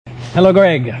Hello,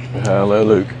 Greg. Hello,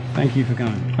 Luke. Thank you for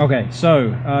coming. Okay,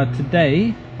 so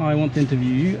today I want to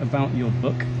interview you about your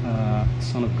book,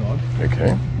 Son of God.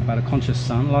 Okay. About a conscious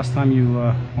son. Last time you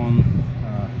were on,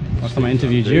 last time I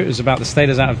interviewed you, it was about The State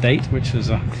is Out of Date, which is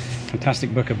a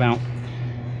fantastic book about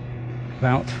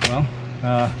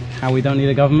how we don't need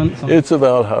a government. It's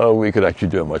about how we could actually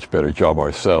do a much better job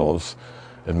ourselves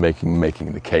and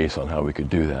making the case on how we could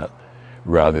do that,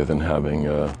 rather than having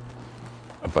a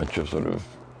bunch of sort of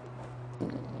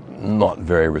not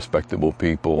very respectable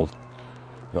people,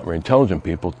 not very intelligent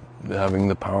people, having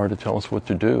the power to tell us what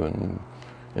to do and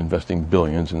investing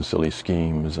billions in silly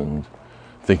schemes and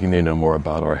thinking they know more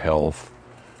about our health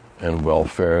and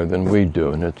welfare than we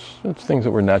do. And it's things that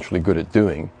we're naturally good at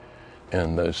doing,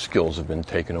 and those skills have been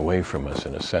taken away from us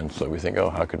in a sense. So we think,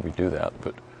 oh, how could we do that?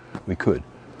 But we could.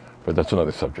 But that's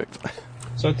another subject.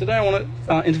 So today I want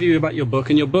to interview you about your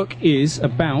book, and your book is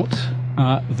about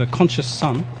the conscious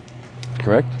son.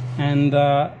 Correct. And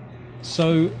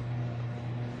so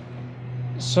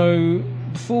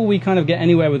before we kind of get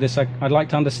anywhere with this, I'd like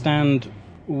to understand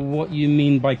what you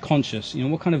mean by conscious. You know,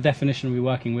 what kind of definition are we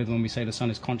working with when we say the son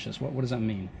is conscious? What does that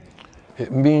mean?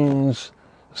 It means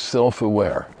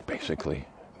self-aware, basically,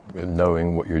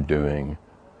 knowing what you're doing.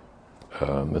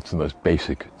 That's the most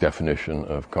basic definition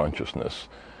of consciousness.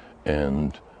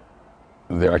 And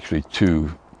there are actually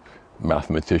two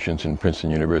mathematicians in Princeton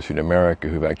University in America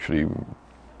who've actually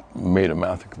made a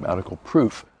mathematical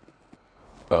proof.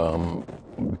 We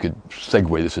could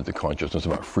segue this into consciousness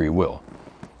about free will,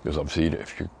 because obviously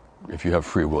if you have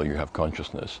free will, you have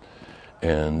consciousness.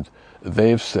 And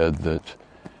they've said that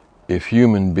if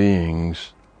human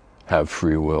beings have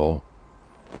free will,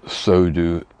 so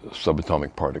do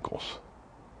subatomic particles.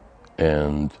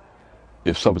 And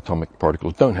if subatomic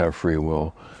particles don't have free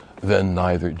will, then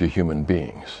neither do human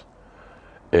beings.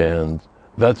 And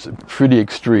that's pretty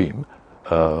extreme.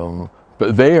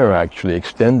 But they are actually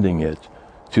extending it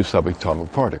to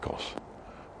subatomic particles.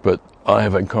 But I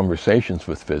have had conversations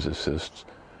with physicists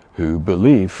who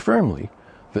believe firmly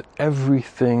that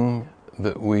everything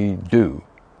that we do,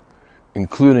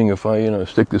 including if I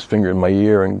stick this finger in my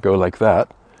ear and go like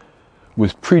that,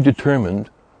 was predetermined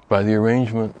by the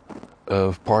arrangement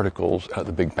of particles at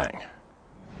the Big Bang.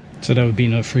 So there would be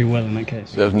no free will in that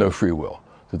case? There's no free will.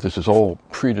 That this is all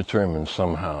predetermined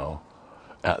somehow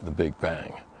at the Big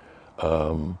Bang.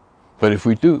 But if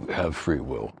we do have free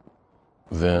will,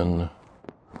 then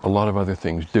a lot of other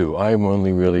things do. I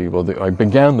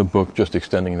began the book just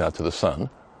extending that to the sun.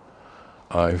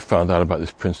 I found out about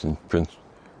this Princeton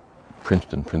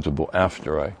principle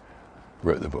after I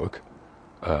wrote the book.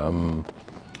 I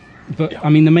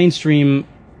mean, the mainstream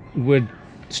would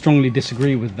strongly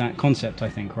disagree with that concept, I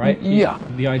think, right? Yeah.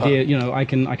 The idea, I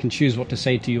can choose what to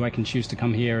say to you, I can choose to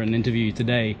come here and interview you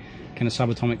today. Can a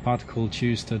subatomic particle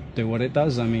choose to do what it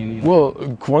does? I mean... Well,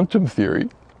 quantum theory,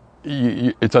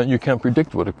 you can't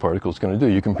predict what a particle is going to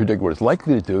do. You can predict what it's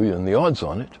likely to do and the odds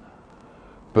on it,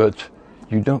 but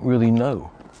you don't really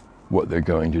know what they're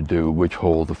going to do, which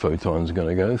hole the photon's going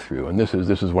to go through. And this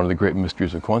is one of the great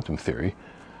mysteries of quantum theory,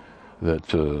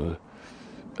 that...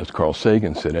 as Carl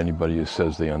Sagan said, anybody who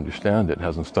says they understand it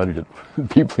hasn't studied it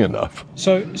deeply enough.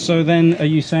 So then, are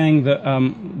you saying that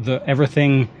that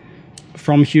everything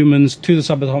from humans to the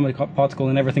subatomic particle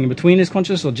and everything in between is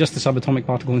conscious, or just the subatomic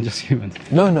particle and just humans?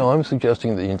 No, I'm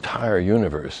suggesting that the entire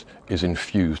universe is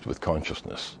infused with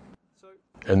consciousness.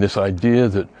 And this idea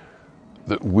that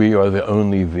we are the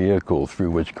only vehicle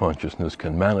through which consciousness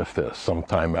can manifest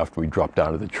sometime after we dropped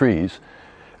out of the trees,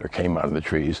 or came out of the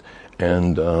trees,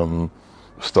 and...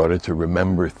 started to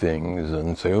remember things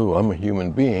and say, oh, I'm a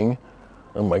human being.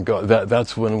 Oh my God,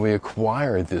 that's when we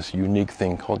acquired this unique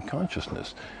thing called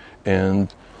consciousness.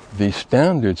 And the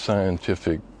standard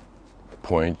scientific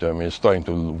point, I mean, it's starting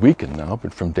to weaken now,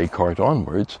 but from Descartes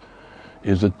onwards,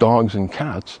 is that dogs and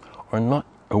cats are not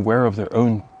aware of their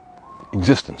own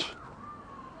existence.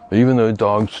 Even though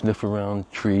dogs sniff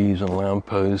around trees and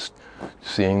lampposts,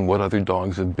 seeing what other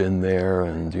dogs have been there,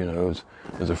 and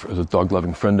as a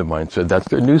dog-loving friend of mine said, that's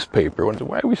their newspaper. I said,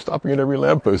 why are we stopping at every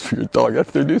lamppost for your dog?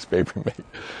 That's their newspaper, mate.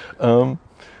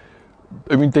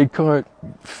 Descartes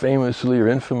famously or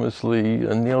infamously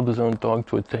nailed his own dog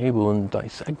to a table and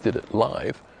dissected it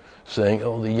live, saying,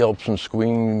 oh, the yelps and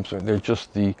screams, they're just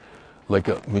like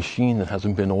a machine that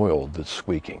hasn't been oiled that's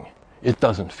squeaking. It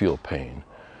doesn't feel pain.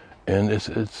 And it's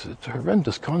a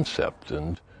horrendous concept.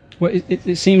 And well,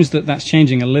 it seems that that's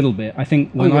changing a little bit. I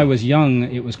think when I was young,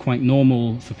 it was quite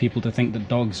normal for people to think that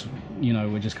dogs,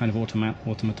 were just kind of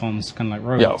automatons, kind of like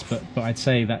robots. Yeah. But I'd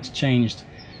say that's changed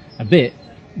a bit.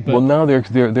 But well, now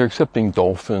they're accepting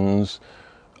dolphins,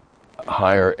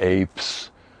 higher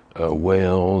apes,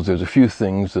 whales. There's a few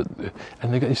things that,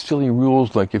 and they got these silly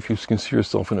rules like if you can see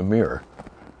yourself in a mirror,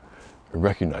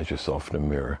 recognize yourself in a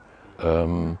mirror.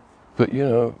 But you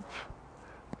know,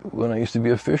 when I used to be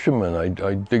a fisherman,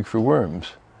 I'd dig for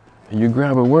worms, and you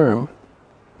grab a worm,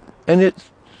 and it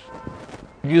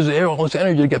uses all its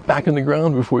energy to get back in the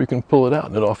ground before you can pull it out,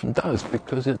 and it often does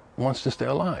because it wants to stay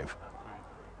alive.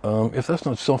 If that's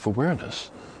not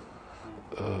self-awareness,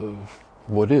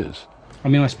 what is? I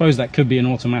mean, I suppose that could be an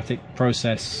automatic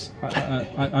process.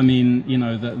 I mean, you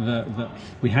know, the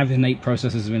we have innate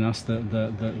processes in us, the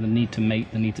need to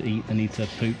mate, the need to eat, the need to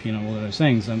poop, you know, all of those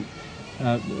things. Are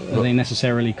they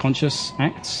necessarily conscious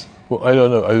acts? Well, I don't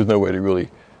know. There's no way to really,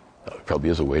 probably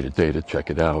is a way today to check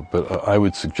it out, but I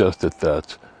would suggest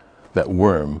that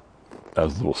worm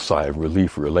as a little sigh of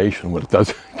relief or elation when it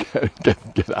does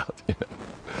get out, you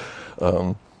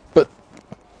know. But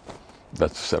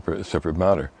that's a separate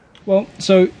matter. Well,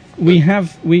 so we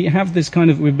have this kind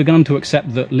of, we've begun to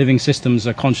accept that living systems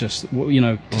are conscious, you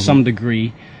know, to some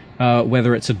degree,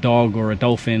 whether it's a dog or a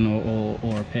dolphin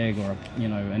or a pig or you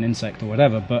know, an insect or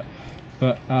whatever.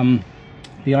 But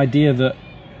the idea that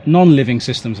non-living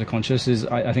systems are conscious is,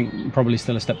 I think, probably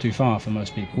still a step too far for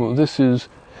most people. Well, this is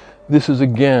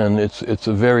again, it's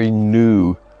a very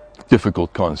new,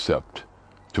 difficult concept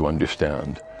to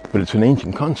understand, but it's an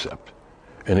ancient concept.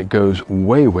 And it goes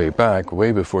way, way back,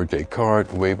 way before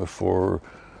Descartes, way before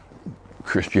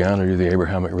Christianity, the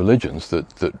Abrahamic religions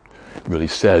that really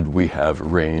said we have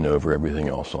reign over everything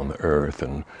else on the earth,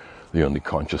 and the only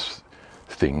conscious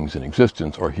things in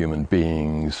existence are human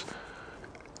beings,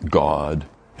 God,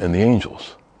 and the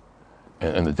angels,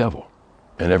 and the devil.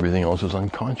 And everything else is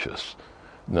unconscious.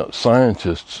 Now,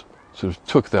 scientists sort of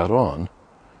took that on,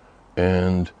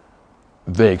 and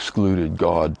they excluded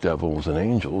God, devils, and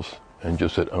angels, and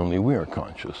just said only we are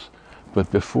conscious.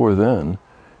 But before then,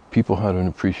 people had an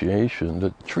appreciation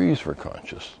that trees were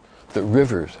conscious, that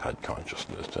rivers had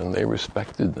consciousness, and they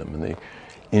respected them, and they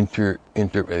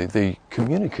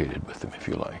communicated with them, if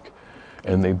you like.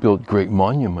 And they built great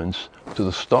monuments to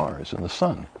the stars and the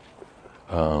sun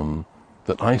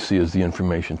that I see as the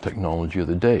information technology of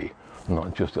the day,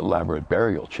 not just elaborate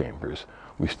burial chambers.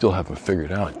 We still haven't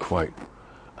figured out quite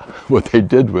what they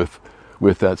did with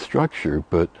that structure,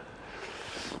 but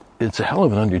it's a hell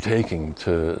of an undertaking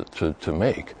to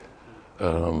make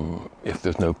if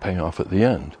there's no payoff at the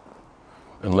end,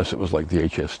 unless it was like the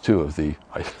HS2 of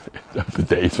the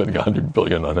day, spending $100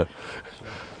 billion on it.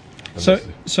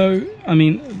 So I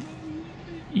mean,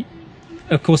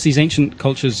 of course, these ancient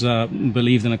cultures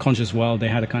believed in a conscious world. They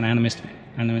had a kind of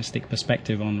animistic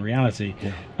perspective on reality,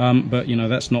 but you know,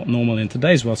 that's not normal in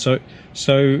today's world.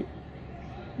 So.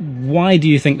 Why do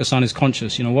you think the sun is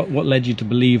conscious? You know, what led you to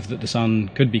believe that the sun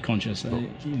could be conscious?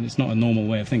 It's not a normal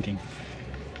way of thinking.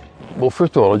 Well,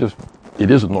 first of all,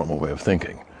 it is a normal way of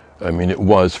thinking. I mean, it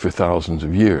was for thousands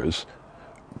of years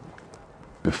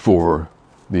before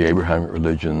the Abrahamic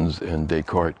religions and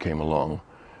Descartes came along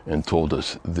and told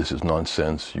us this is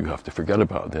nonsense, you have to forget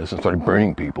about this, and started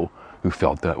burning people who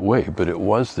felt that way. But it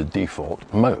was the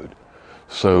default mode.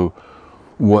 So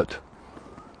what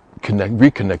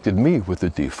reconnected me with the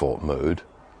default mode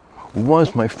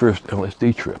was my first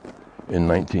LSD trip in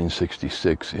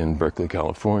 1966 in Berkeley,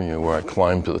 California, where I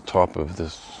climbed to the top of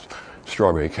this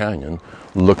Strawberry Canyon,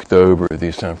 looked over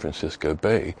the San Francisco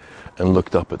Bay, and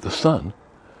looked up at the sun,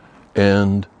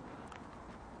 and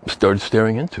started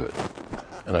staring into it.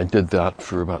 And I did that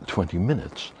for about 20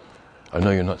 minutes. I know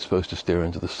you're not supposed to stare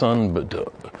into the sun, but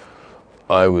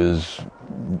I was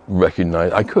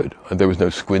recognized, I could. There was no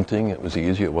squinting, it was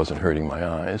easy, it wasn't hurting my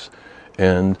eyes.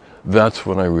 And that's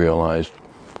when I realized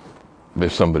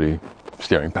there's somebody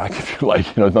staring back, if you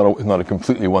like. You know, it's not a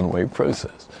completely one-way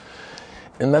process.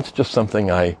 And that's just something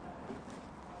I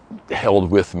held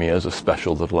with me as a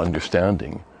special little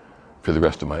understanding for the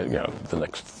rest of my, the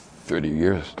next 30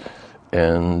 years.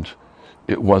 And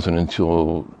it wasn't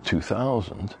until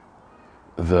 2000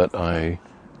 that I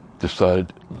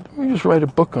decided, let me just write a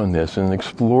book on this and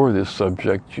explore this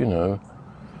subject, a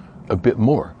bit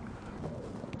more.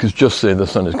 Because just saying the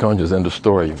sun is conscious, end of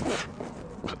story,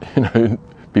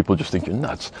 people just think you're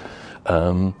nuts.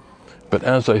 But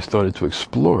as I started to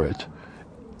explore it,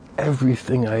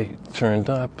 everything I turned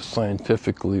up,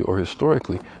 scientifically or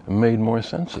historically, made more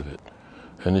sense of it.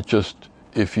 And it just,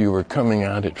 if you were coming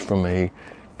at it from a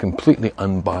completely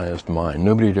unbiased mind,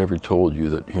 nobody had ever told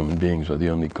you that human beings are the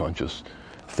only conscious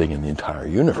thing in the entire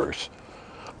universe,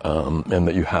 and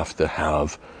that you have to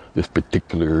have this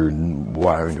particular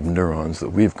wiring of neurons that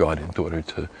we've got in order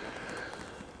to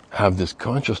have this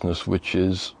consciousness, which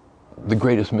is the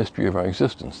greatest mystery of our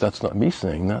existence. That's not me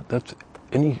saying that. That's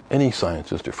any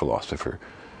scientist or philosopher,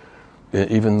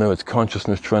 even though it's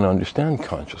consciousness trying to understand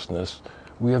consciousness,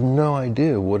 we have no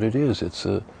idea what it is.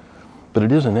 But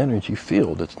it is an energy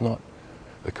field. It's not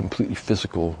a completely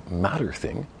physical matter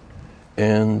thing.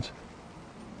 And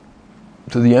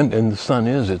to the end, and the sun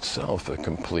is itself a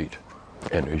complete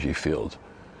energy field.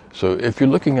 So if you're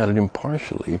looking at it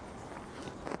impartially,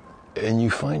 and you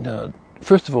find out,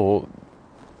 first of all,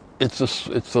 it's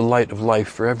the light of life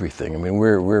for everything. I mean,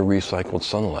 we're recycled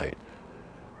sunlight.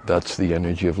 That's the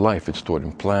energy of life. It's stored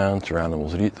in plants or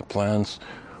animals that eat the plants.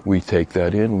 We take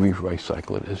that in, we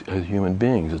recycle it as human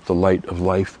beings. It's the light of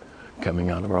life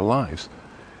coming out of our lives.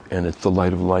 And it's the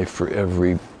light of life for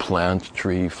every plant,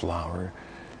 tree, flower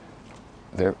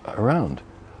they're around.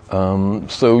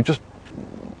 So just,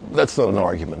 that's not an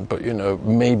argument, but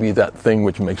maybe that thing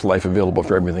which makes life available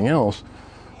for everything else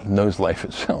knows life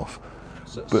itself.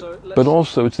 But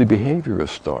also it's the behavior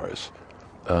of stars.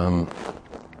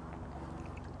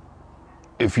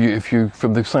 If you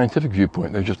from the scientific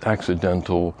viewpoint, they're just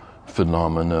accidental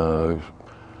phenomena,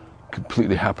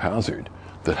 completely haphazard,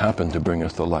 that happen to bring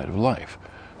us the light of life.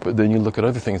 But then you look at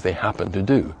other things they happen to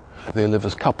do. They live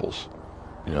as couples.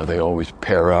 They always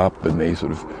pair up, and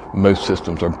most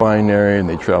systems are binary, and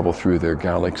they travel through their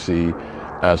galaxy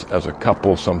as a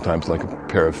couple, sometimes like a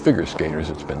pair of figure skaters,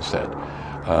 it's been said.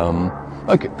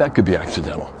 Okay, that could be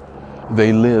accidental.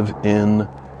 They live in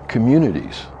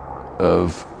communities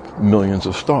of millions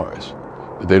of stars.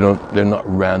 They're not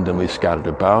randomly scattered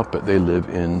about, but they live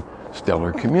in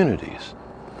stellar communities.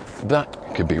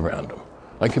 That could be random.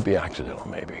 That could be accidental,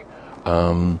 maybe.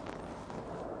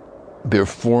 They're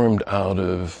formed out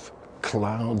of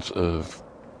clouds of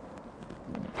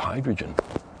hydrogen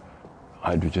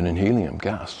and helium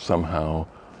gas somehow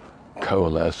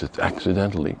coalesce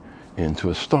accidentally into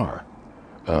a star.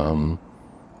 I'll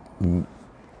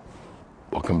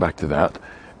come back to that.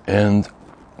 And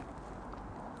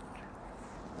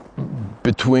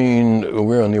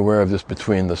we're only aware of this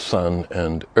between the sun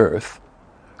and Earth.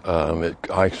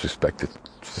 I suspect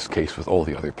it's this case with all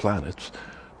the other planets,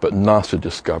 but NASA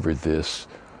discovered this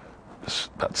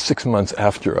about 6 months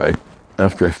after I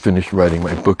finished writing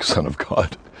my book, Son of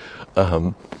God,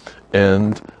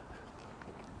 and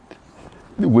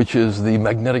which is the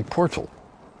magnetic portal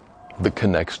that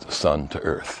connects the sun to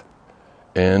Earth.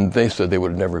 And they said they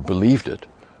would have never believed it,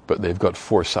 but they've got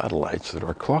 4 satellites that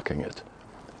are clocking it.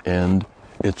 And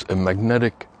it's a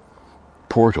magnetic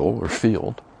portal or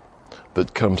field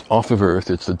that comes off of Earth.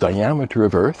 It's the diameter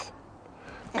of Earth,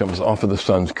 comes off of the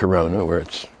sun's corona, where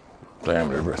it's the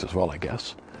diameter of Earth as well, I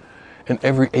guess. And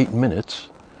every 8 minutes,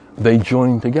 they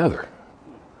join together.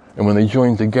 And when they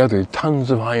join together, tons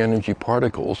of high-energy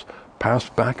particles pass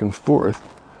back and forth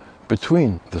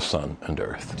between the sun and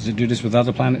Earth. Does it do this with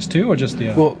other planets too, or just the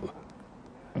Earth? Well,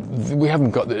 we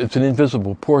haven't got it's an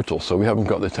invisible portal, so we haven't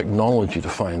got the technology to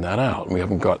find that out. We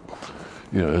haven't got,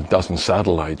 a dozen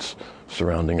satellites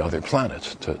surrounding other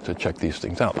planets to check these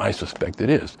things out. I suspect it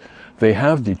is. They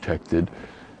have detected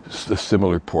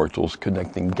similar portals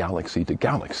connecting galaxy to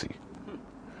galaxy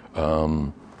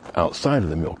outside of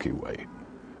the Milky Way,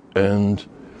 and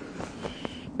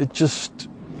it just.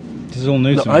 This is all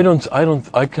new to me.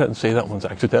 I can't say that one's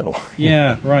accidental.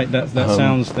 Yeah, right. That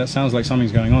sounds like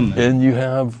something's going on there. And you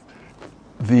have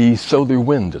the solar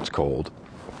wind, it's called.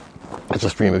 It's a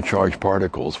stream of charged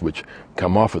particles which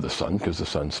come off of the sun because the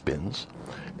sun spins,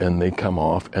 and they come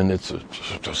off, and it's a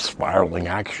spiraling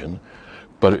action,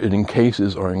 but it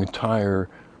encases our entire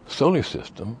solar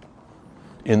system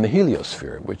in the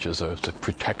heliosphere, which is a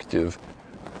protective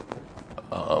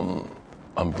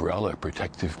umbrella,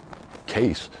 protective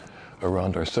case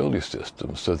around our solar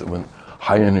system, so that when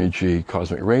high-energy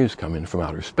cosmic rays come in from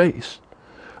outer space,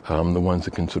 the ones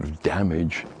that can sort of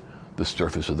damage the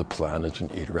surface of the planets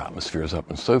and eat our atmospheres up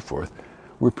and so forth,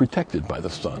 we're protected by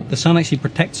the sun. The sun actually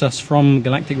protects us from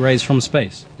galactic rays from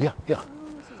space? Yeah.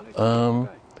 And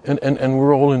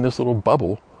we're all in this little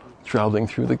bubble traveling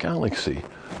through the galaxy.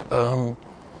 Now,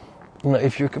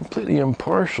 if you're completely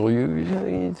impartial,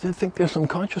 you think there's some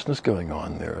consciousness going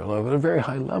on there at a very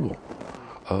high level.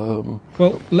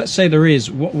 Well, let's say there is.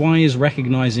 Why is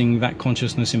recognizing that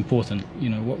consciousness important?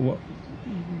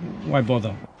 Why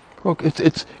bother? Well,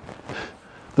 it's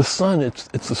the sun. It's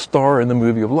the star in the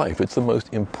movie of life. It's the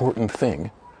most important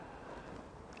thing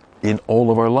in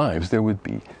all of our lives. There would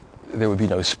be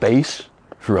no space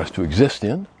for us to exist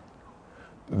in.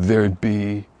 There'd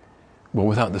be,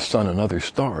 without the sun and other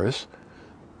stars,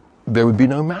 there would be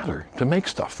no matter to make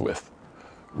stuff with.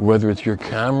 Whether it's your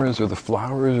cameras or the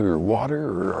flowers or water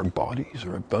or our bodies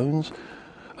or our bones.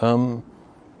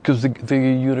 Because the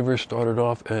universe started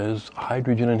off as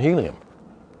hydrogen and helium.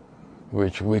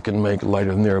 which we can make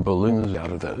lighter than air balloons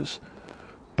out of those,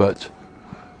 but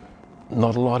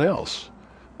not a lot else.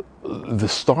 The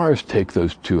stars take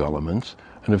those two elements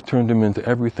and have turned them into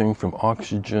everything from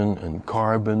oxygen and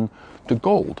carbon to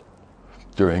gold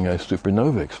during a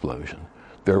supernova explosion.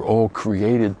 They're all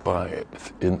created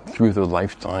through the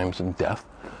lifetimes and death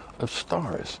of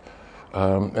stars.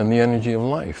 And the energy of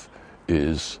life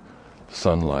is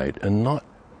sunlight. And not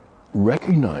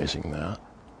recognizing that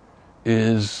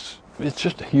it's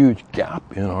just a huge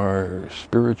gap in our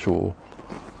spiritual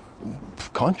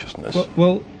consciousness.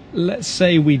 Well, let's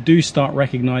say we do start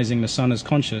recognizing the sun as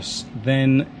conscious,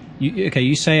 then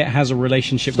you say it has a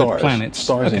relationship with planets.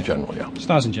 Stars in general, yeah.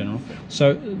 Stars in general.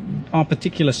 So our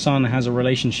particular sun has a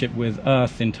relationship with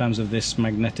Earth in terms of this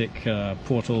magnetic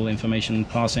portal information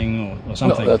passing or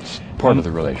something. No, that's part of the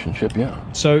relationship, yeah.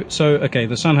 So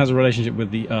the sun has a relationship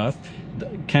with the Earth.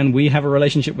 Can we have a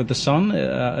relationship with the sun?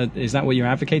 Is that what you're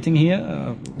advocating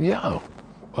here? Yeah.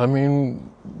 I mean,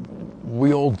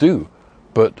 we all do.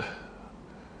 But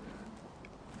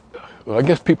I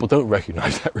guess people don't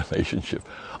recognize that relationship.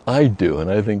 I do,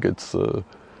 and I think it's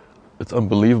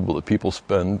unbelievable that people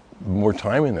spend more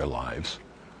time in their lives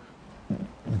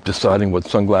deciding what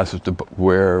sunglasses to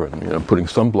wear and putting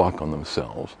sunblock on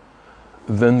themselves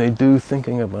than they do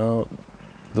thinking about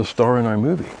the star in our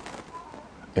movie.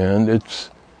 And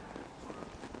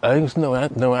I think it's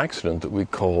no accident that we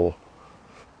call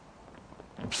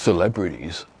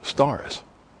celebrities stars,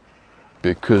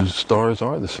 because stars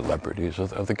are the celebrities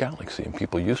of the galaxy, and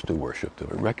people used to worship them,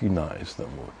 recognize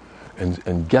them,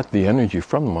 and get the energy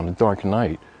from them on a dark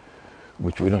night,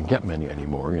 which we don't get many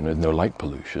anymore. No light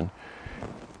pollution.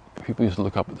 People used to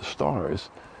look up at the stars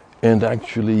and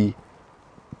actually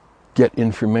get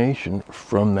information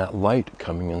from that light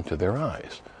coming into their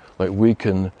eyes. Like we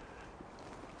can,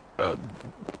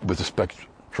 with a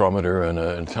spectrometer and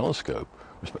a telescope,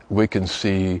 we can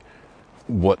see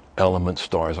what element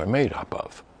stars are made up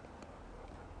of.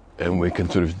 And we can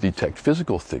sort of detect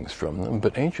physical things from them,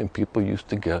 but ancient people used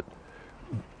to get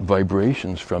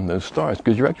vibrations from those stars,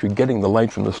 because you're actually getting the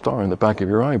light from the star in the back of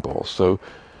your eyeball. So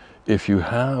if you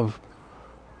have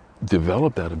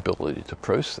developed that ability to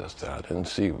process that and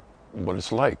see what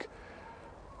it's like,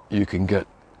 you can get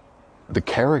the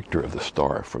character of the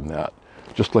star from that.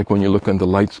 Just like when you look at the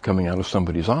lights coming out of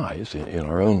somebody's eyes, in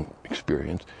our own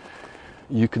experience,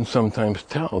 you can sometimes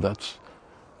tell that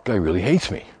guy really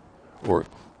hates me, or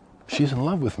she's in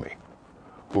love with me,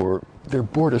 or they're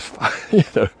bored as fuck,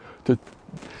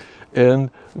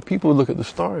 And people would look at the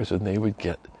stars and they would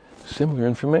get similar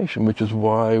information, which is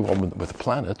why, with the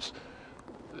planets,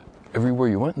 everywhere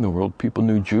you went in the world, people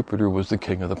knew Jupiter was the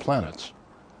king of the planets.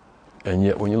 And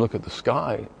yet when you look at the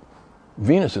sky,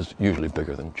 Venus is usually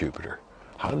bigger than Jupiter.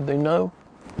 How did they know?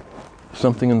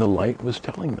 Something in the light was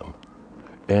telling them.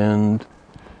 And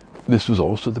this was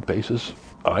also the basis,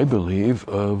 I believe,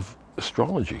 of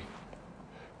astrology,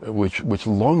 which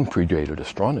long predated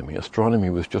astronomy. Astronomy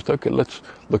was just, okay, let's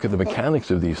look at the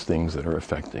mechanics of these things that are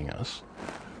affecting us.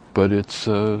 But it's...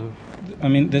 I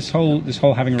mean, this whole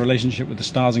having a relationship with the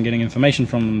stars and getting information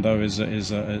from them, though, is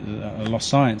a lost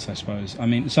science, I suppose. I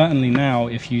mean, certainly now,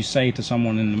 if you say to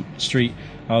someone in the street,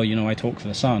 oh, I talk for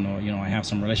the sun, or, I have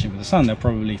some relationship with the sun, they'll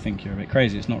probably think you're a bit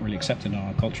crazy. It's not really accepted in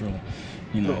our cultural,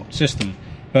 system.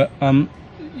 But,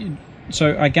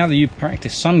 so I gather you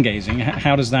practice sun gazing.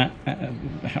 How does that,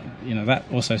 that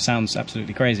also sounds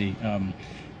absolutely crazy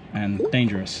and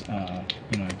dangerous,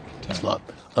 It's not.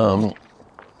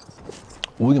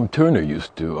 William Turner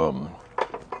used to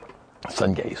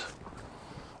sun gaze,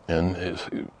 and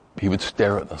he would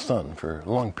stare at the sun for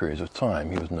long periods of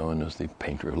time. He was known as the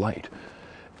painter of light,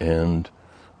 and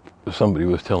somebody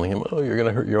was telling him, "Oh, you're going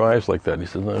to hurt your eyes like that." He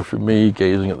said, "No, for me,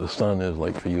 gazing at the sun is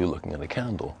like for you looking at a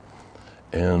candle,"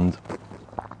 and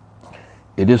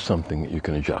it is something that you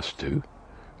can adjust to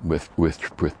with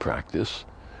practice.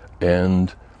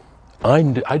 And I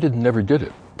never did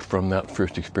it from that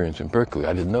first experience in Berkeley.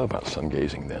 I didn't know about sun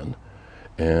gazing then,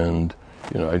 and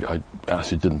I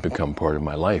acid didn't become part of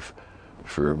my life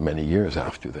for many years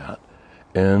after that.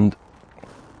 And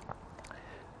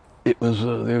it was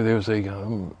there was a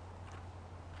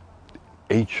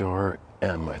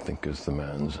HRM, I think is the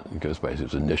man's, he goes by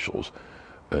his initials,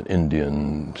 an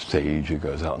Indian sage who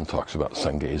goes out and talks about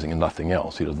sun gazing and nothing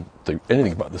else. He doesn't think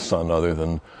anything about the sun other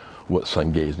than what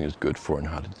sun gazing is good for and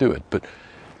how to do it. But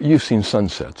you've seen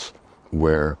sunsets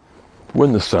where,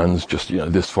 when the sun's just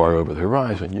this far over the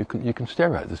horizon, you can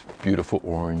stare at this beautiful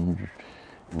orange,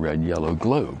 red, yellow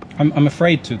globe. I'm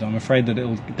afraid to, though. I'm afraid that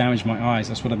it'll damage my eyes.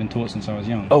 That's what I've been taught since I was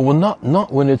young. Oh well,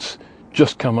 not when it's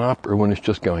just come up or when it's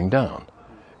just going down.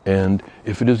 And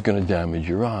if it is going to damage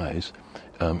your eyes,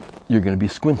 you're going to be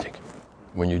squinting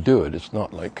when you do it. It's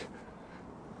not like...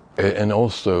 And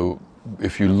also,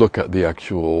 if you look at the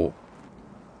actual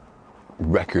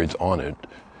records on it,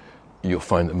 you'll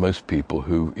find that most people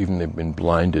who, even they've been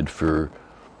blinded for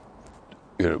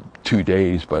 2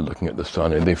 days by looking at the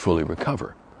sun, and they fully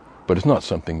recover. But it's not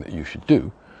something that you should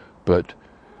do. But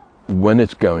when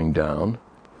it's going down,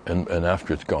 and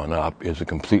after it's gone up, is a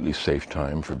completely safe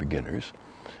time for beginners.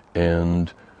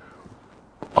 And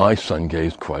I sun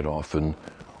gaze quite often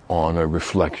on a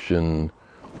reflection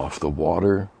off the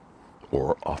water,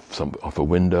 or off a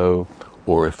window,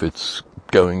 or if it's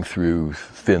going through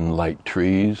thin light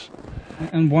trees.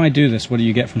 And why do this? What do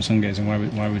you get from sun gazing?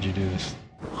 Why would you do this?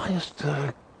 I just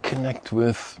connect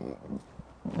with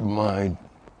my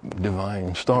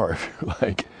divine star, if you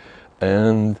like,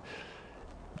 and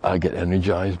I get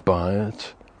energized by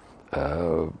it.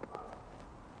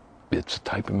 It's a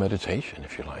type of meditation,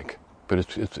 if you like, but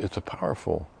it's a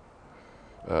powerful.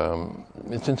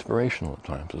 It's inspirational at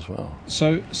times as well.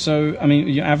 So I mean,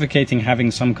 you're advocating having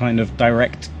some kind of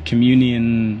direct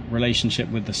communion relationship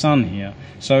with the sun here.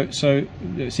 So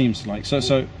it seems like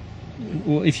so.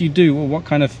 Well, if you do, well, what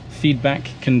kind of feedback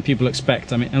can people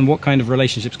expect? I mean, and what kind of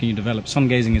relationships can you develop? Sun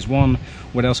gazing is one.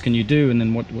 What else can you do? And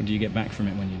then what do you get back from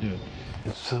it when you do it?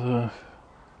 It's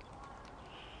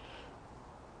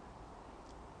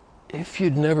if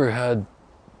you'd never had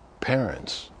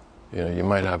parents, you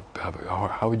might have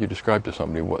how would you describe to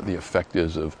somebody what the effect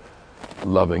is of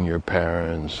loving your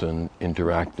parents and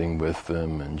interacting with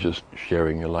them and just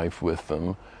sharing your life with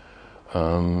them?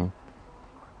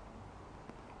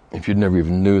 If you'd never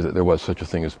even knew that there was such a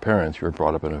thing as parents, you were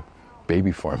brought up in a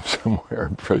baby farm somewhere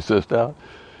and processed out,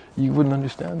 you wouldn't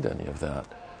understand any of that.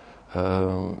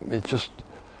 It just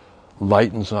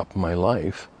lightens up my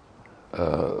life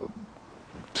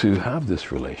to have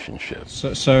this relationship.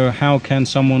 So how can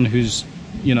someone who's,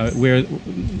 where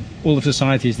all of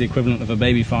society is the equivalent of a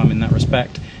baby farm in that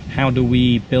respect, how do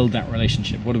we build that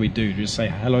relationship? What do we do? Do you just say,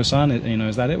 hello, son?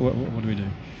 Is that it? What do we do?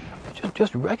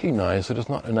 Just recognize that it's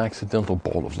not an accidental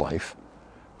ball of life.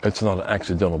 It's not an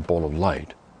accidental ball of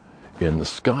light in the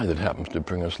sky that happens to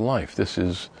bring us life. This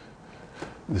is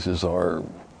our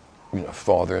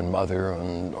father and mother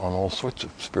on all sorts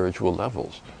of spiritual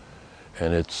levels.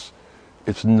 And it's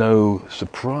no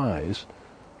surprise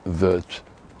that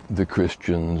the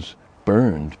Christians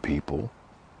burned people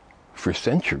for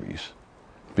centuries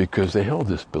because they held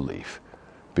this belief,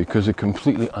 because it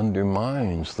completely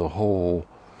undermines the whole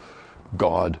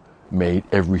God made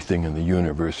everything in the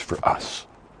universe for us.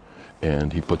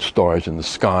 And he put stars in the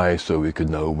sky so we could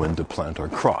know when to plant our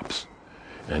crops.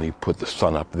 And he put the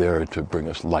sun up there to bring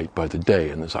us light by the day,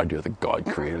 and this idea that God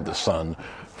created the sun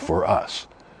for us.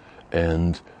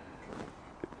 And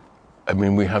I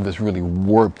mean, we have this really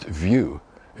warped view.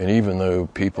 And even though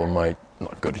people might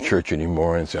not go to church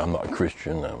anymore and say, I'm not a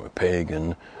Christian, I'm a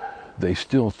pagan, they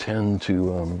still tend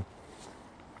to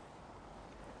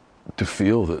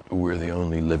feel that we're the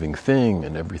only living thing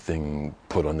and everything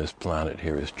put on this planet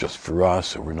here is just for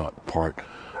us, or we're not part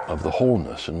of the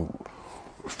wholeness. And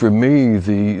for me,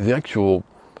 the actual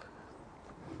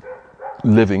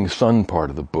living sun part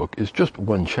of the book is just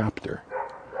one chapter.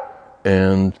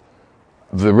 And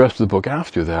the rest of the book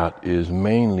after that is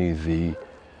mainly the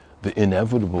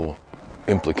inevitable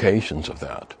implications of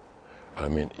that. I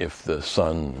mean, if the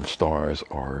sun and stars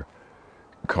are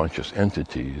conscious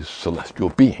entities, celestial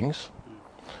beings,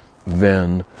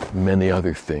 then many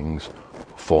other things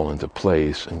fall into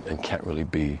place and can't really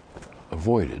be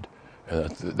avoided.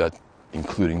 And that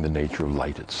including the nature of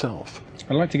light itself.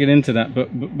 I'd like to get into that,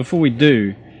 but before we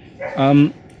do,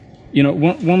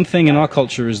 one thing in our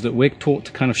culture is that we're taught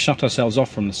to kind of shut ourselves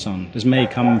off from the sun. This may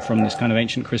come from this kind of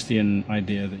ancient Christian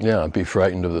idea that be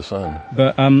frightened of the sun.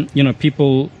 But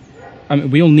people,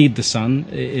 we all need the sun.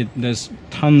 There's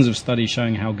tons of studies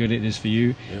showing how good it is for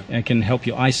you. Yeah. It can help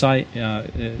your eyesight,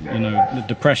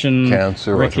 depression,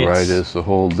 cancer, rickets, arthritis, a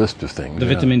whole list of things. The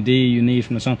vitamin D you need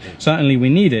from the sun. Certainly we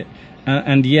need it.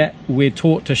 And yet we're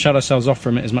taught to shut ourselves off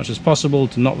from it as much as possible,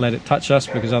 to not let it touch us,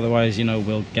 because otherwise,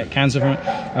 we'll get cancer from it.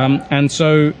 And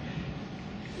so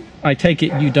I take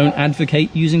it you don't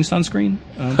advocate using sunscreen?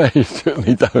 I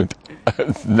certainly don't.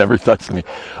 It's never touched me.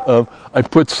 I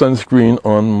put sunscreen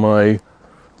on my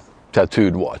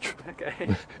tattooed watch.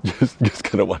 Okay. just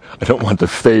kind of, I don't want to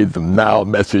fade them now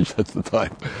message, that's the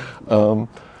time.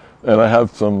 And I have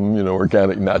some,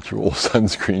 organic, natural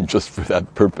sunscreen just for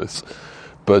that purpose.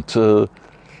 But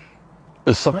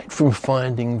aside from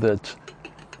finding that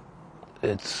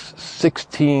it's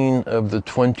 16 of the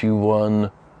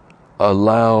 21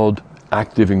 allowed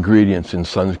active ingredients in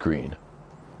sunscreen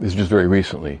this is just very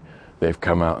recently, they've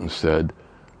come out and said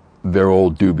they're all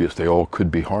dubious. They all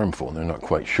could be harmful, and they're not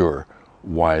quite sure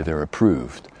why they're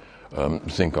approved.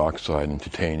 Zinc oxide and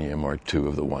titanium are two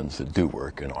of the ones that do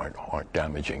work and aren't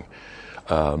damaging.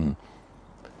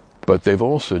 But they've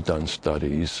also done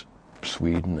studies,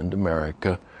 Sweden and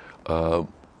America,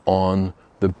 on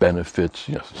the benefits,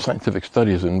 scientific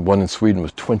studies, and one in Sweden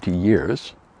was 20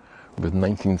 years with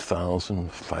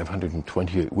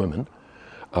 19,528 women.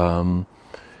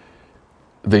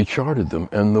 They charted them,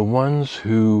 and there was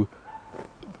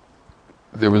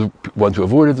ones who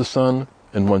avoided the sun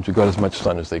and ones who got as much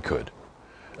sun as they could.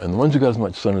 And the ones who got as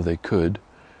much sun as they could,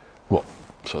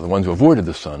 so the ones who avoided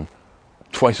the sun,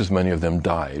 twice as many of them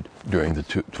died during the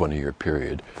 20-year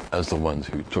period as the ones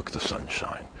who took the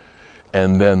sunshine.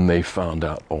 And then they found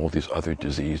out all these other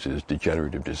diseases,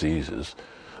 degenerative diseases,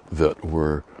 that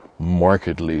were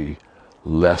markedly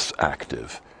less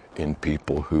active in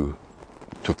people who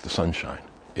took the sunshine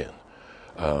in.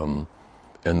 And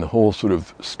the whole sort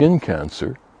of skin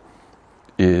cancer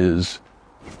is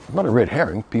not a red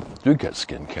herring. People do get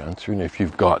skin cancer, and if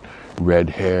you've got red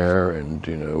hair and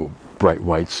bright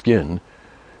white skin,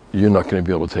 you're not going to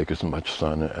be able to take as much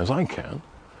sun as I can.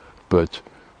 But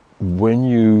when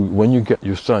you get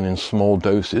your sun in small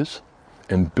doses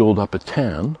and build up a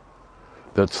tan,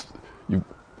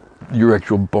 your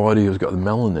actual body has got the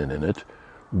melanin in it,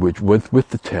 which with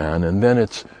the tan, and then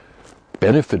it's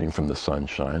benefiting from the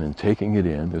sunshine and taking it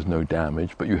in. There's no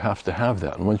damage, but you have to have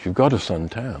that. And once you've got a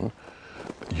suntan,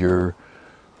 you're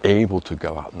able to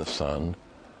go out in the sun,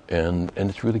 and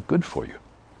it's really good for you.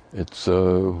 It's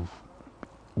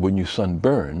when you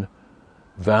sunburn,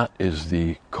 that is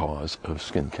the cause of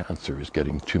skin cancer, is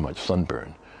getting too much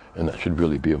sunburn, and that should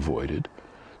really be avoided.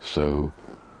 So.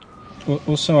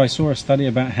 Also, I saw a study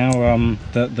about how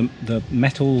the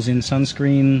metals in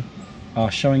sunscreen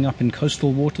are showing up in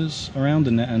coastal waters around,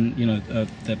 and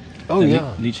they're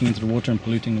leaching into the water and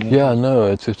polluting the water. Yeah, no,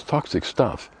 it's toxic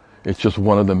stuff. It's just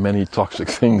one of the many toxic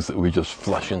things that we just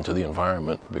flush into the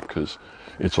environment because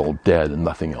it's all dead and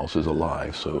nothing else is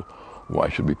alive. So why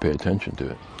should we pay attention to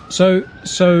it? So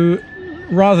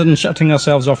rather than shutting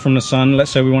ourselves off from the sun, let's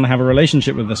say we want to have a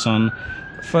relationship with the sun.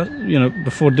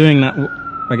 Before doing that,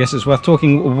 I guess it's worth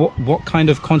talking. What kind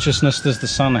of consciousness does the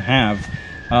sun have?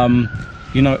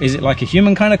 Is it like a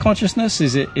human kind of consciousness?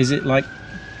 Is it like?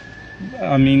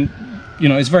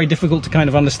 It's very difficult to kind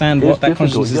of understand what that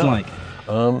consciousness is like.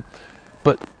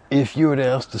 But if you were to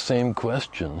ask the same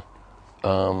question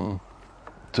to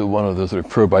one of the sort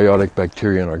of probiotic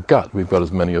bacteria in our gut, we've got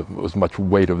as much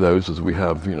weight of those as we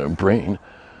have, brain.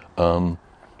 And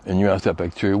you ask that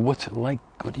bacteria, what's it like?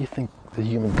 What do you think the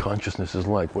human consciousness is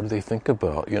like? What do they think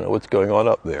about? What's going on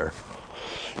up there?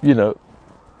 I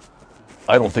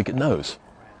don't think it knows.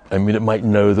 I mean, it might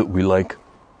know that we like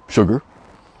sugar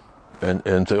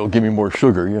and say, oh, give me more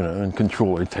sugar, and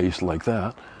control our taste like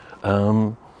that.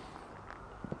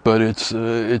 But it's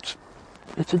a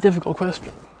difficult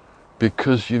question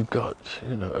because you've got,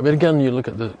 again, you look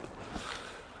at the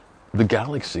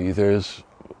galaxy, there's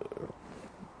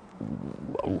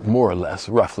more or less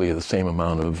roughly the same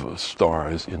amount of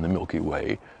stars in the Milky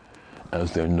Way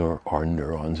as there are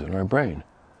neurons in our brain.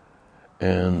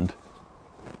 And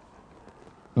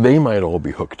they might all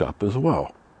be hooked up as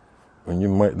well. And you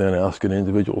might then ask an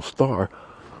individual star,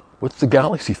 what's the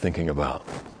galaxy thinking about?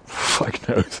 Fuck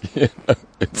knows.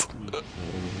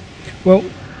 Well,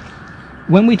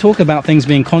 when we talk about things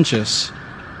being conscious,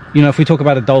 if we talk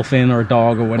about a dolphin or a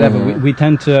dog or whatever, we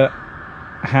tend to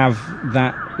have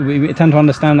that, we tend to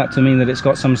understand that to mean that it's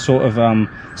got some sort of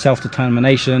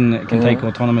self-determination, it can take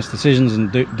autonomous decisions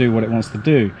and do what it wants to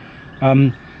do.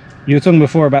 You were talking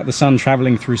before about the sun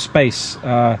traveling through space.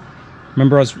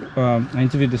 Remember I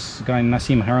interviewed this guy,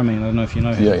 Nassim Haramein, I don't know if you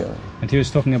know him. Yeah. And he was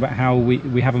talking about how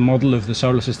we have a model of the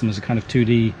solar system as a kind of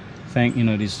 2D thing,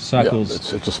 these circles.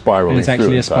 Yeah, it's a spiraling. And it's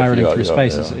actually a spiraling through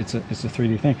space. Yeah. It's a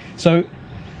 3D thing. So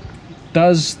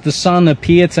does the sun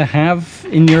appear to have,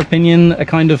 in your opinion, a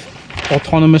kind of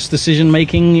autonomous decision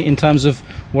making in terms of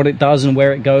what it does and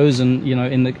where it goes, and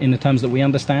in the terms that we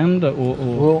understand, or?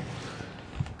 Well,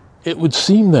 it would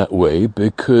seem that way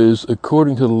because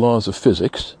according to the laws of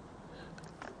physics,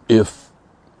 if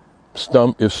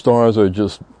stars are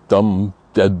just dumb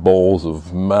dead balls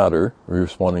of matter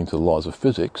responding to the laws of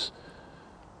physics,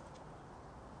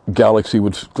 galaxies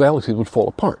would fall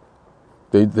apart.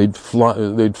 They'd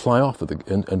fly off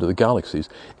into the galaxies,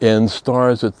 and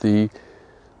stars at the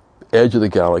edge of the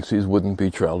galaxies wouldn't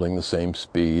be traveling the same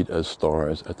speed as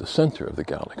stars at the center of the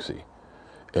galaxy,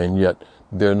 and yet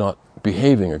they're not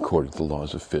behaving according to the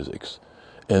laws of physics.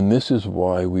 And this is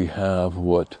why we have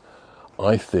what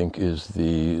I think, is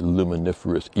the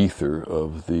luminiferous ether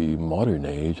of the modern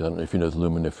age. I don't know if you know the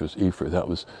luminiferous ether. That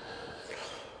was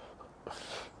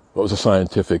a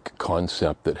scientific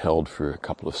concept that held for a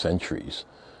couple of centuries.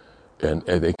 And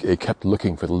they kept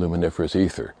looking for the luminiferous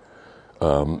ether,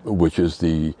 which is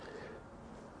the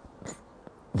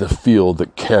field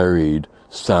that carried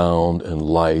sound and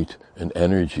light and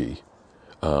energy.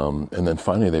 And then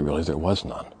finally they realized there was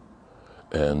none.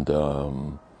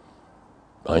 And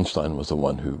Einstein was the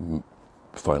one who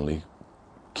finally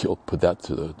put that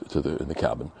in the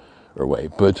cabin or away.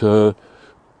 But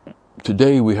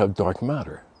today we have dark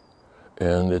matter.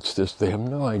 And it's this, they have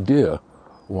no idea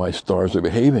why stars are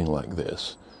behaving like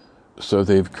this. So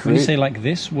they've created... When you say like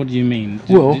this, what do you mean?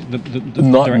 Well,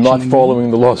 not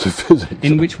following the laws of physics.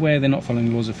 In which way are they not following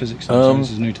the laws of physics? So this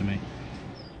is new to me.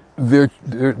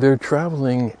 They're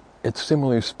traveling at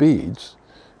similar speeds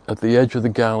at the edge of the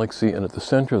galaxy and at the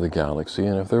center of the galaxy,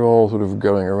 and if they're all sort of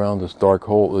going around this black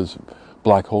hole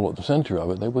at the center of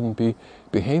it, they wouldn't be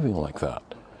behaving like that.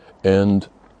 And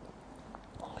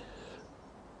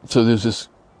so there's this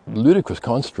ludicrous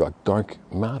construct, dark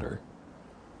matter,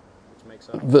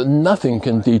 that nothing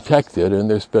can detect it, and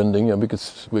they're spending,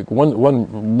 because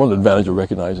one advantage of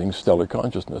recognizing stellar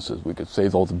consciousness is we could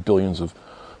save all the billions of,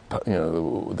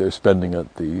 they're spending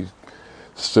at the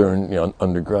CERN,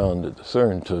 underground at the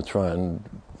CERN to try and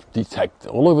detect,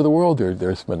 all over the world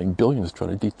they're spending billions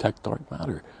trying to detect dark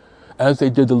matter, as they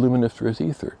did the luminiferous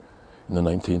ether in the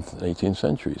 19th and 18th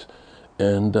centuries.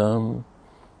 And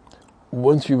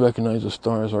once you recognize the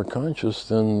stars are conscious,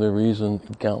 then the reason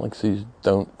galaxies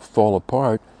don't fall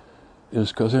apart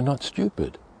is because they're not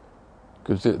stupid,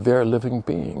 because they're living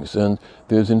beings. And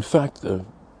there's, in fact, at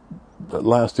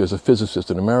last there's a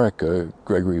physicist in America,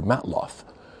 Gregory Matloff,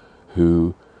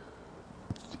 who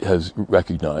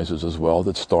recognizes as well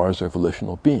that stars are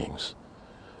volitional beings.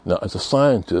 Now, as a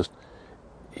scientist,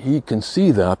 he can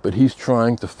see that, but he's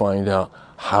trying to find out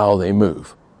how they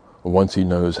move. Once he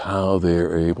knows how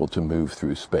they're able to move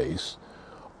through space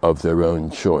of their own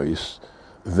choice,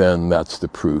 then that's the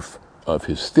proof of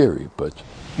his theory. But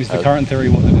is the current theory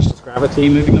what, that it's gravity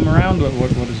moving them around?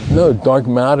 What is it? No, dark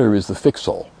matter is the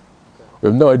fixal. We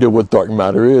have no idea what dark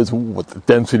matter is, what the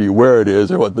density, where it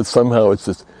is, or what. But somehow it's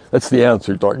just that's the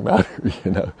answer, dark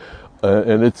matter.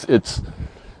 And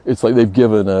it's like they've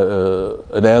given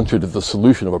an answer to the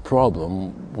solution of a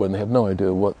problem when they have no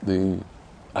idea what the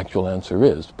actual answer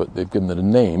is, but they've given it a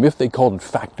name. If they called it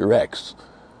factor X,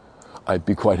 I'd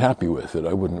be quite happy with it.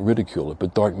 I wouldn't ridicule it.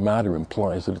 But dark matter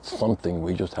implies that it's something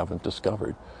we just haven't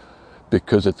discovered,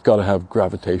 because it's got to have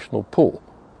gravitational pull.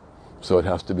 So it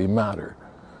has to be matter.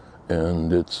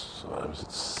 And it's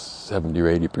 70 or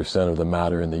 80% of the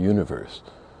matter in the universe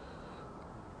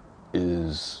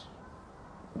is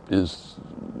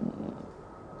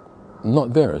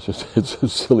not there. It's a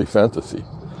silly fantasy.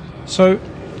 So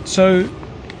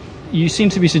you seem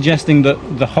to be suggesting that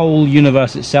the whole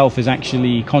universe itself is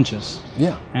actually conscious.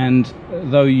 Yeah. And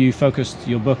though you focused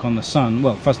your book on the sun,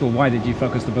 well, first of all, why did you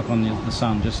focus the book on the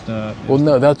sun? Well,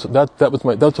 no, that's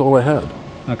all I had.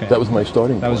 Okay. That was my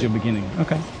starting point. That was your beginning.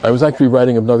 Okay. I was actually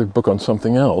writing another book on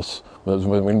something else. It was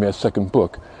going to be a second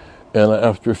book, and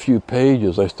after a few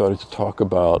pages, I started to talk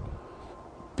about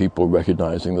people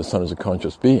recognizing the sun as a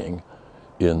conscious being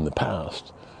in the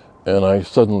past, and I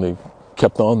suddenly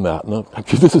kept on that, and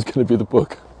actually this is going to be the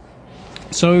book.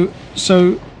 So,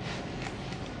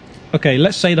 okay,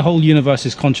 let's say the whole universe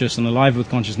is conscious and alive with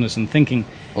consciousness and thinking,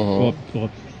 or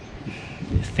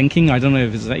thinking, I don't know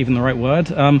if is that even the right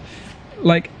word.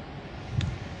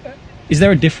 Is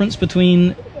there a difference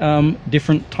between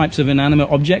different types of inanimate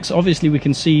objects? Obviously, we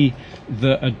can see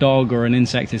that a dog or an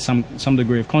insect is some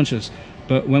degree of conscious,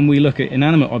 but when we look at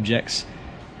inanimate objects,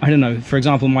 I don't know, for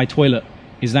example, my toilet,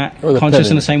 is that conscious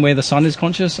in the same way the sun is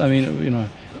conscious? I mean,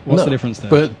 what's the difference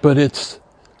there? But it's,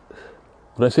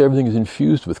 when I say everything is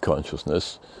infused with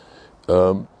consciousness,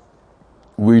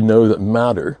 we know that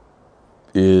matter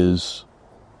is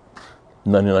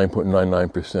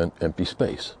 99.99% empty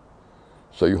space.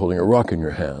 So you're holding a rock in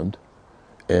your hand,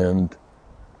 and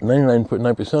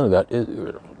 99.9% of that,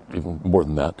 even more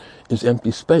than that, is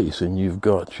empty space. And you've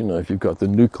got, if you've got the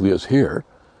nucleus here,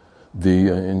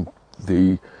 the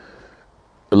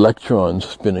electrons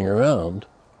spinning around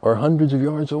are hundreds of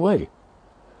yards away.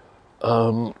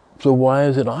 So why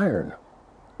is it iron?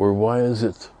 Or why is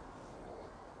it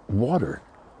water?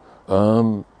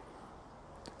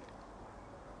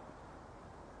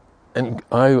 And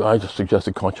I just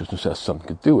suggested consciousness has something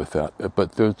to do with that.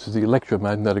 But the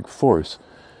electromagnetic force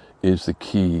is the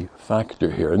key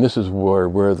factor here. And this is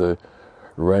where the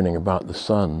writing about the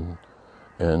sun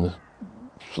and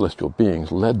celestial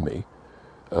beings led me.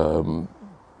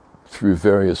 through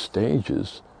various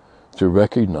stages to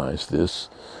recognize this,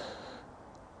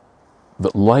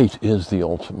 that light is the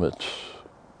ultimate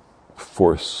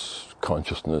force,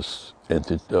 consciousness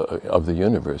of the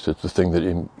universe. It's the thing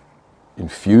that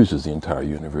infuses the entire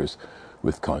universe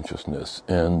with consciousness.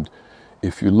 And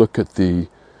if you look at the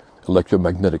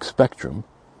electromagnetic spectrum,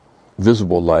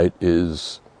 visible light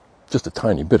is just a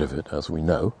tiny bit of it, as we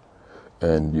know.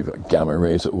 And you've got gamma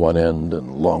rays at one end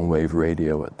and long wave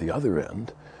radio at the other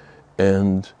end.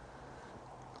 And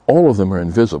all of them are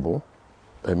invisible.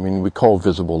 I mean, we call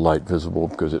visible light visible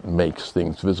because it makes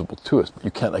things visible to us, but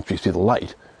you can't actually see the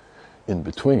light in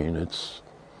between. It's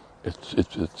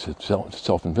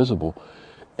itself invisible.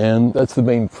 And that's the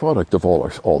main product of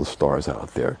all the stars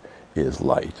out there, is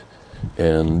light.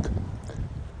 And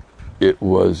it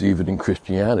was, even in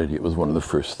Christianity, it was one of the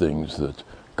first things that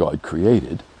God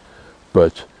created.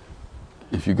 But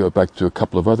if you go back to a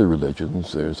couple of other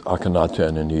religions, there's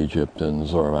Akhenaten in Egypt and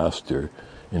Zoroaster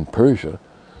in Persia.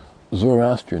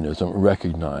 Zoroastrianism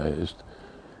recognized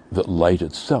that light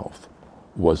itself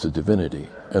was a divinity,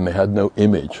 and they had no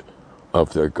image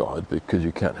of their God, because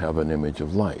you can't have an image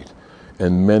of light.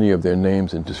 And many of their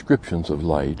names and descriptions of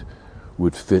light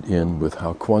would fit in with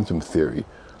how quantum theory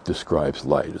describes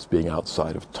light as being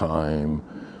outside of time,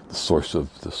 the source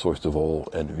of all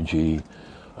energy,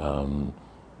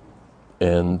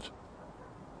 and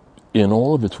in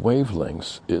all of its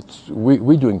wavelengths,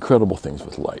 we do incredible things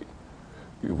with light.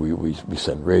 We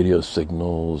send radio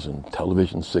signals and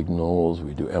television signals.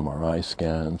 We do MRI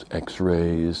scans,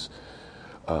 X-rays.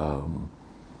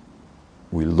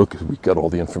 We get all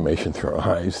the information through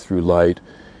our eyes, through light,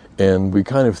 and we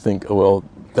kind of think, oh, well,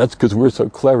 that's because we're so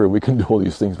clever. We can do all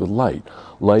these things with light.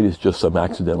 Light is just some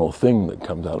accidental thing that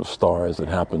comes out of stars that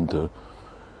happen to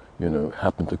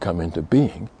come into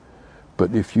being.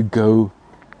 But if you go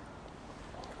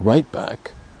right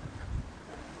back,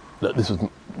 this is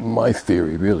my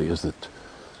theory, really, is that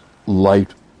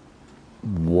light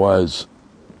was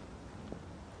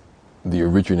the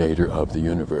originator of the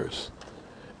universe.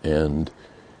 And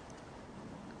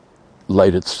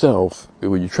light itself,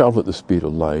 when you travel at the speed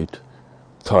of light,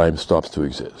 time stops to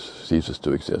exist, ceases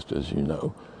to exist, as you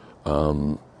know.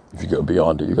 If you go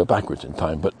beyond it, you go backwards in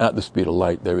time. But at the speed of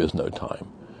light, there is no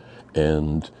time.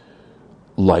 And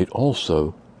light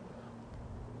also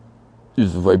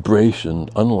is a vibration,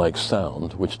 unlike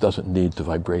sound, which doesn't need to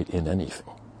vibrate in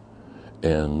anything.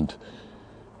 And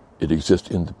it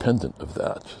exists independent of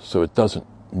that. So it doesn't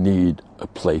need a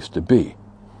place to be.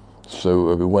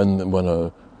 So if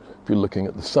you're looking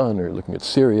at the sun or looking at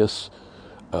Sirius,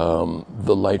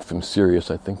 the light from Sirius,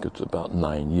 I think it's about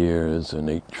 9 years and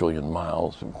 8 trillion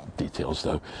miles, details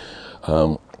though,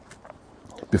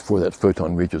 before that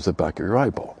photon reaches the back of your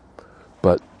eyeball.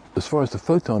 But as far as the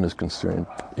photon is concerned,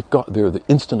 it got there the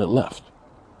instant it left,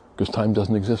 because time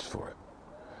doesn't exist for it.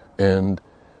 And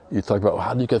you talk about, well,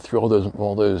 how do you get through all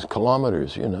those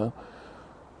kilometers,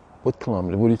 What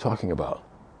kilometer? What are you talking about?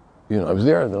 I was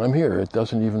there, then I'm here. It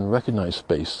doesn't even recognize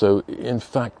space. So, in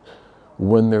fact,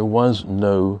 when there was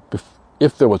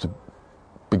if there was a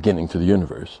beginning to the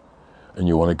universe, and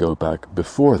you want to go back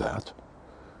before that,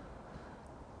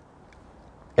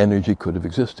 energy could have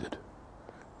existed,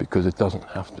 because it doesn't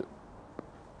have to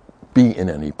be in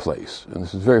any place. And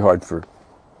this is very hard for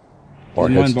our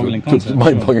heads to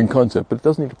mind-boggling concept, but it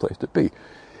doesn't need a place to be.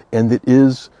 And it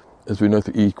is, as we know,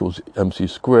 through E equals mc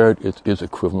squared, it is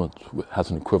has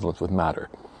an equivalence with matter.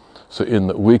 So in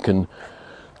that we can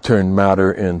turn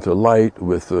matter into light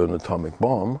with an atomic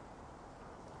bomb.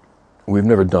 We've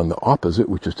never done the opposite,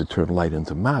 which is to turn light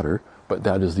into matter, but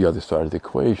that is the other side of the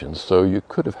equation. So you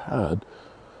could have had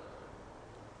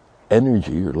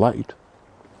energy or light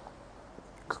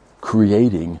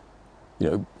creating,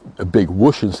 a big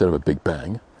whoosh instead of a big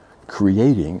bang,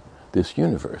 creating this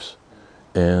universe.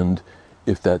 And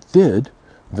if that did,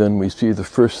 then we see the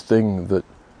first thing that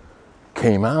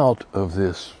came out of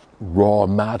this raw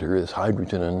matter, this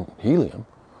hydrogen and helium,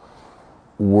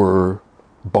 were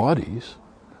bodies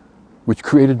which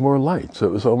created more light. So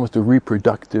it was almost a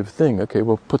reproductive thing. Okay,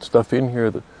 we'll put stuff in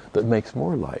here that makes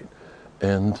more light.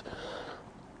 And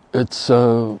it's,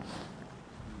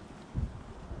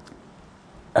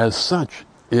 as such,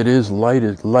 it is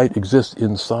light. Light exists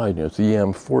inside. It's the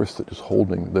EM force that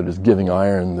is giving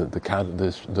iron the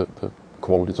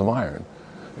qualities of iron,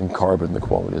 and carbon the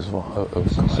qualities of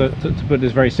carbon. So to put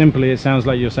this very simply, it sounds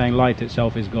like you're saying light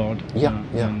itself is God. Yeah.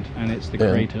 And it's the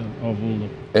creator of all the.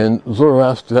 And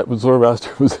Zoroaster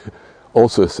was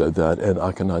also said that, and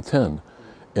Akhenaten.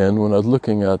 And when I was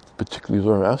looking at particularly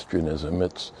Zoroastrianism,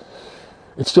 it's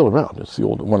still around. It's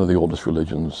one of the oldest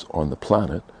religions on the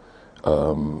planet.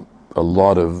 a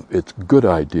lot of its good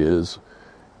ideas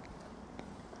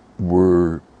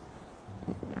were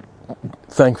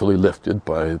thankfully lifted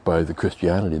by the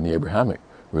Christianity and the Abrahamic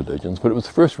religions, but it was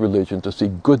the first religion to see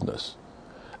goodness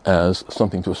as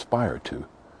something to aspire to.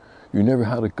 You never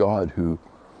had a God who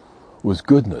was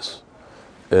goodness.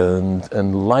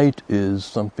 And light is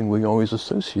something we always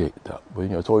associate that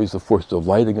with. It's always the forces of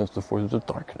light against the forces of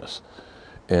darkness.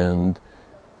 And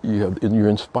you're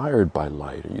inspired by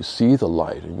light, and you see the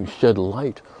light, and you shed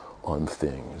light on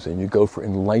things, and you go for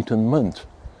enlightenment,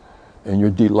 and you're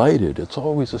delighted. It's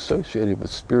always associated with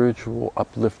spiritual,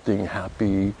 uplifting,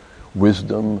 happy,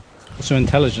 wisdom. So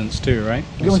intelligence too, right?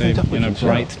 You say,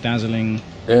 bright, dazzling.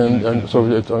 And so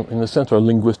it's, in a sense, our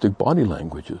linguistic body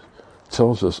languages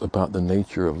tells us about the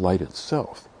nature of light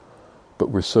itself, but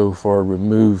we're so far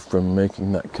removed from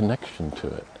making that connection to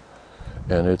it.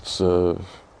 And it's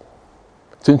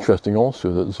interesting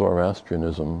also that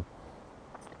Zoroastrianism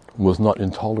was not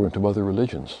intolerant of other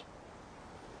religions.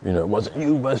 It wasn't,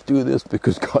 you must do this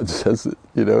because God says it.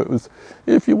 It was,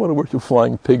 if you want to worship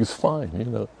flying pigs,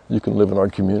 fine. You can live in our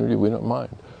community, we don't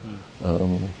mind.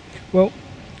 Well,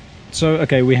 so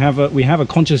okay, we have a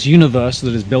conscious universe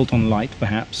that is built on light,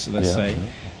 perhaps, let's say.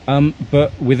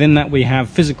 But within that we have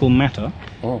physical matter,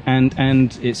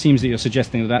 and it seems that you're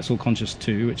suggesting that that's all conscious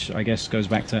too, which I guess goes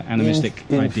back to animistic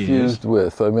ideas. Infused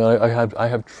with. I mean, I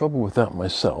have trouble with that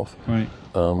myself. Right.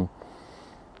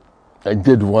 I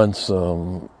did once.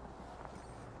 I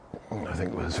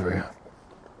think it was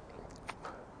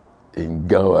in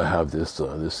Goa. I have this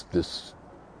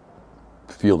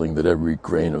feeling that every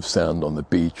grain of sand on the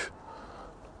beach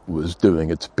was doing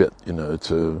its bit,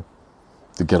 to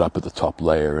get up at the top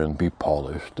layer and be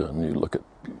polished. And you look at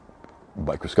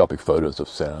microscopic photos of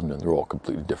sand, and they're all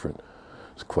completely different.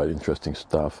 It's quite interesting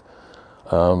stuff.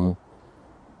 How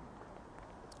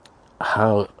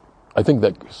I think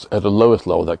that at the lowest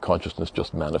level, that consciousness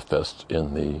just manifests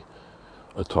in the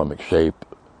atomic shape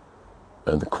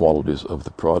and the qualities of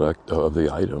the product, of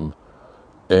the item.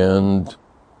 And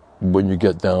when you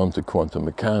get down to quantum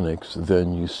mechanics,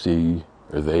 then you see,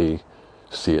 or they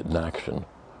see it in action,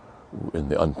 in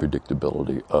the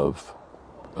unpredictability of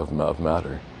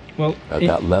matter. Well, at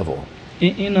that level.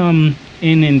 In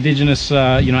indigenous,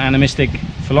 animistic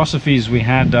philosophies, we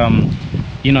had,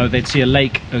 they'd see a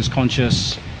lake as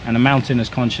conscious, and a mountain as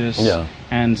conscious,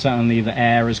 and certainly the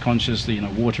air as conscious, the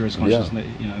water as conscious.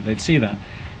 They'd see that.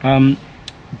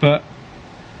 But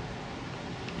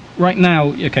right now,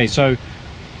 okay, so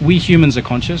we humans are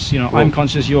conscious. I'm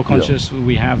conscious, you're conscious.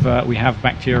 We have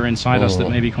bacteria inside us that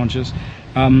may be conscious.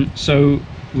 So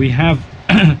we have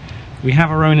we have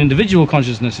our own individual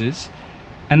consciousnesses,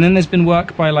 and then there's been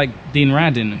work by like Dean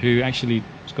Radin, who actually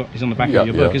he's on the back of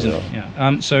your book, isn't it?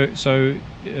 Yeah.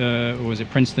 Or was it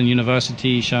Princeton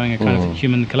University, showing a kind of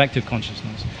human collective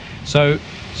consciousness. So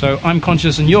I'm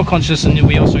conscious and you're conscious, and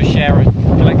we also share a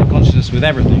collective consciousness with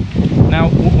everything. Now,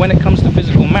 when it comes to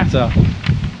physical matter,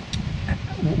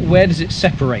 where does it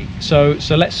separate? So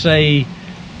let's say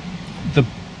the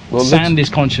sand is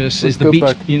conscious. Is the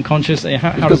beach conscious?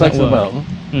 How does that work? Let's go back to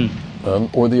the mountain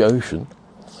or the ocean.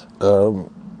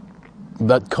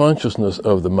 That consciousness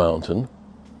of the mountain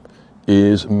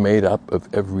is made up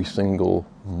of every single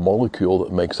molecule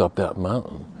that makes up that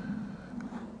mountain.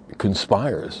 It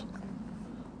conspires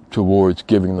towards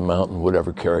giving the mountain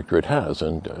whatever character it has.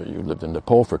 And you lived in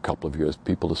Nepal for a couple of years.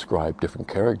 People ascribe different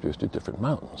characters to different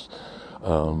mountains.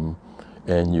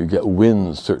 And you get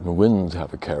winds. Certain winds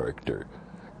have a character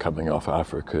coming off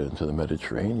Africa into the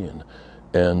Mediterranean.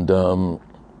 And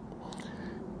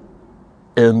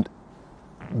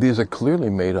these are clearly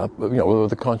made up of,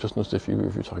 the consciousness, if you're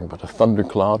talking about a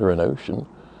thundercloud or an ocean.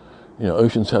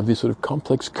 Oceans have these sort of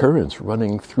complex currents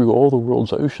running through all the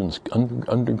world's oceans,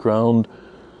 underground,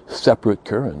 separate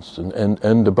currents,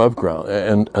 and above ground,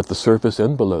 and at the surface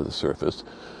and below the surface.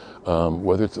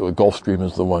 Whether it's the Gulf Stream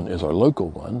is our local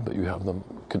one, but you have them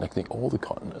connecting all the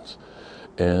continents.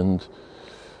 And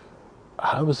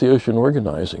how is the ocean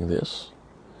organizing this?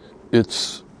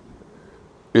 It's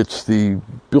the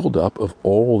buildup of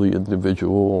all the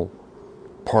individual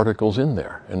particles in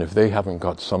there. And if they haven't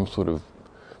got some sort of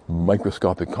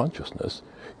microscopic consciousness,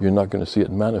 you're not going to see it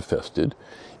manifested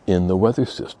in the weather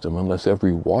system unless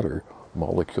every water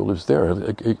molecule is there.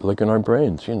 Like in our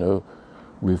brains,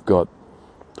 we've got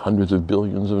hundreds of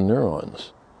billions of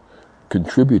neurons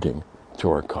contributing to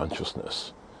our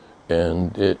consciousness.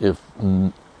 And if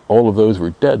all of those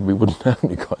were dead, we wouldn't have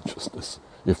any consciousness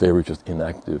if they were just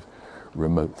inactive,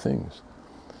 remote things.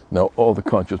 Now, all the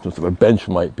consciousness of a bench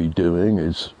might be doing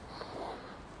is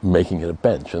making it a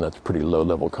bench, and that's pretty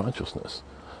low-level consciousness.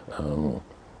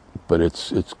 but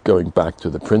it's going back to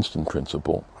the Princeton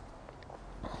principle,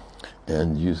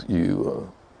 and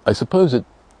I suppose it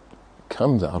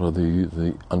comes out of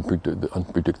the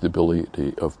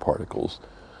unpredictability of particles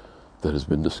that has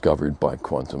been discovered by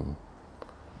quantum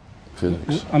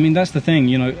physics. I mean, that's the thing,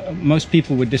 most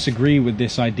people would disagree with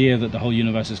this idea that the whole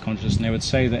universe is conscious, and they would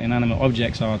say that inanimate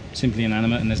objects are simply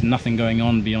inanimate and there's nothing going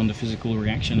on beyond a physical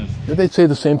reaction of... They'd say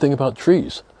the same thing about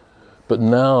trees, but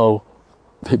now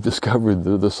they've discovered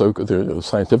the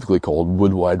scientifically called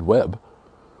Wood Wide Web,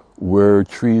 where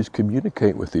trees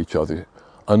communicate with each other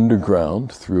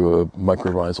underground through a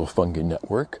mycorrhizal fungi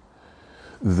network.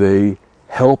 They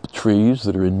help trees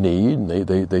that are in need, and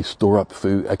they store up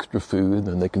food, extra food,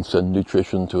 and they can send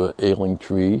nutrition to an ailing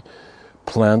tree.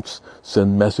 Plants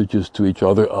send messages to each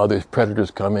other, there's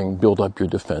predators coming, build up your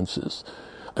defenses.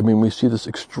 I mean, we see this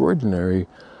extraordinary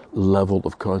level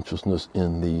of consciousness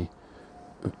in the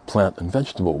plant and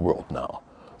vegetable world now,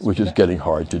 which is getting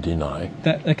hard to deny.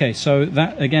 So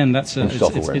that, again, that's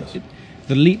self-awareness.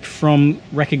 The leap from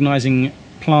recognizing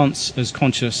plants as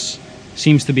conscious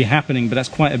seems to be happening, but that's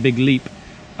quite a big leap.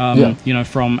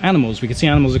 From animals. We could see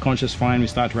animals are conscious, fine, we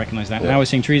start to recognize that. Now we're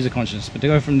seeing trees are conscious. But to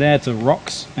go from there to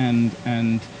rocks and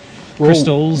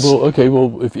crystals...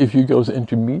 If you go to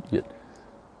intermediate,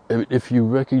 if you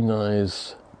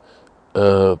recognize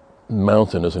a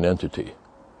mountain as an entity,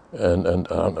 and I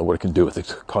don't know what it can do with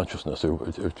its consciousness, or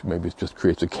maybe it just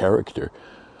creates a character,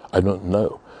 I don't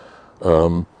know.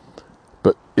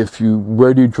 But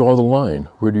where do you draw the line?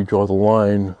 Where do you draw the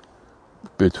line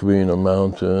between a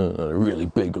mountain and really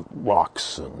big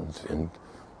rocks and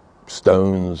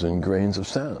stones and grains of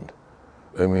sand?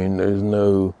 I mean, there's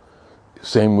no...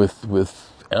 Same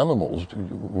with animals.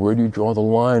 Where do you draw the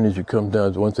line as you come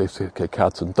down? Once they say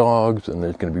cats and dogs, and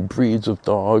there's going to be breeds of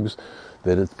dogs,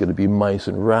 then it's going to be mice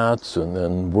and rats, and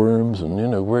then worms, and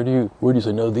where do you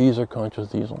say, no, these are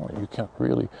conscious, these aren't? You can't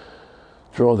really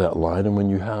draw that line. And when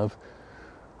you have...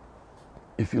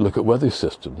 If you look at weather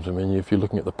systems, I mean, if you're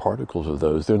looking at the particles of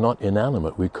those, they're not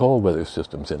inanimate. We call weather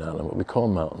systems inanimate. We call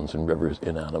mountains and rivers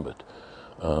inanimate.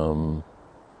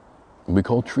 We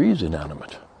call trees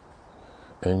inanimate.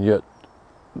 And yet,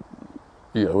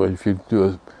 if you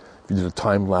did a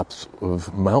time lapse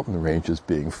of mountain ranges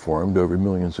being formed over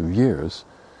millions of years,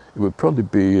 it would probably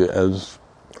be as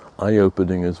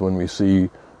eye-opening as when we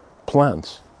see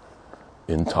plants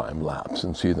in time lapse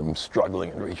and see them struggling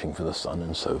and reaching for the sun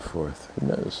and so forth. Who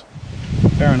knows?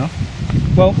 Fair enough.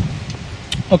 Well,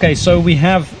 okay, so we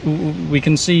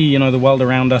can see, the world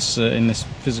around us in this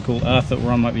physical Earth that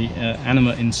we're on might be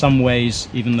animate in some ways,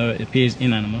 even though it appears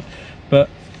inanimate. But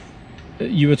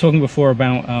you were talking before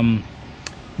about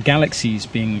galaxies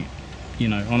being,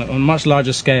 on a much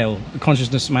larger scale,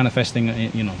 consciousness manifesting,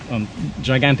 on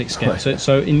gigantic scale. Right.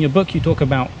 So in your book, you talk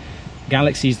about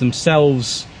galaxies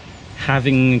themselves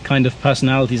having kind of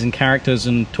personalities and characters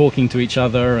and talking to each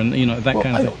other and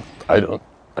kind of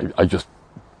thing. I just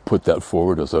put that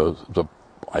forward as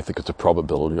I think it's a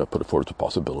probability. I put it forward as a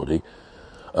possibility.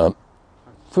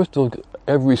 First of all,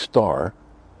 every star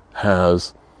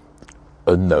has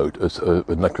a note, an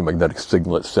electromagnetic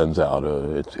signal it sends out,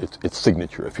 its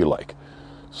signature, if you like.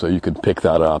 So you can pick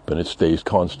that up and it stays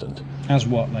constant. As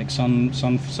what, like sun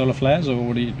solar flares, or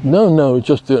what do you... No,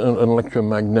 just an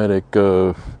electromagnetic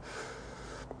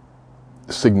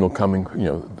signal coming,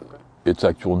 its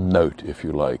actual note, if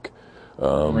you like.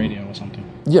 Radio or something.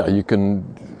 Yeah, you can...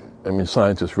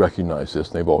 scientists recognize this,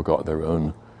 and they've all got their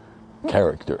own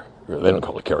character. They don't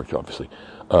call it character, obviously.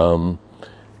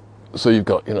 So you've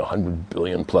got, 100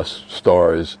 billion plus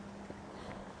stars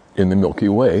in the Milky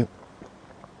Way,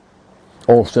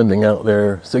 all sending out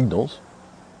their signals,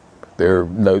 their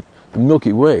note. The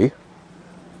Milky Way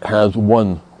has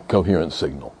one coherent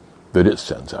signal that it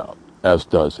sends out, as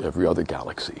does every other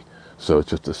galaxy. So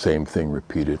it's just the same thing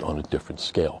repeated on a different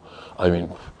scale.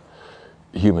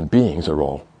 Human beings are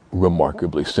all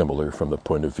remarkably similar from the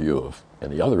point of view of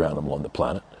any other animal on the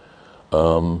planet.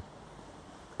 And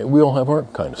we all have our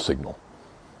kind of signal.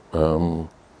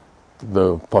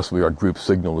 Though possibly our group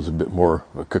signal is a bit more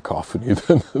of a cacophony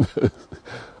than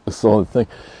a solid thing.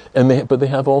 But they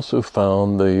have also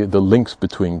found the links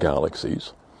between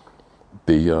galaxies,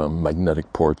 the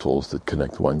magnetic portals that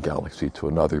connect one galaxy to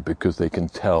another, because they can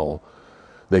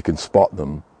spot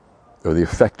them, or the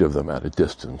effect of them at a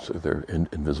distance. They're in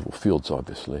invisible fields,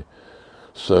 obviously.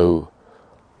 So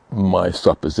my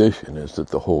supposition is that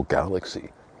the whole galaxy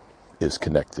is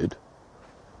connected.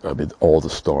 All the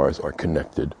stars are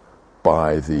connected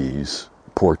by these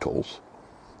portals.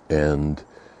 And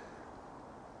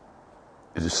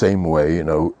in the same way,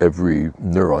 every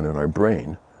neuron in our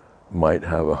brain might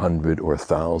have 100 or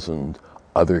 1,000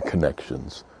 other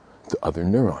connections to other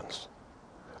neurons.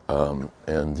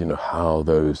 And how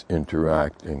those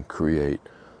interact and create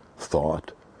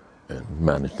thought and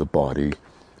manage the body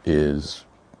is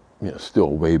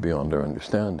still way beyond our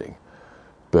understanding.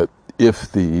 But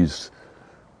if these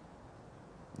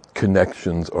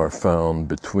connections are found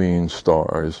between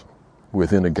stars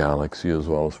within a galaxy as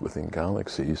well as within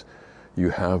galaxies, you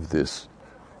have this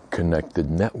connected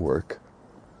network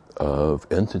of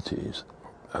entities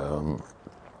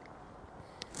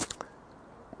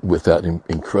with that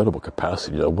incredible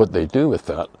capacity. What they do with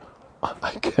that,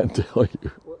 I can't tell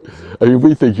you. I mean,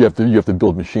 we think you have to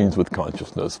build machines with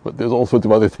consciousness, but there's all sorts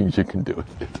of other things you can do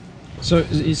with it. So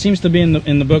it seems to be in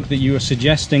the book that you are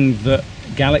suggesting that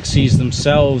galaxies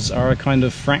themselves are a kind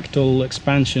of fractal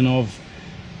expansion of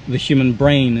the human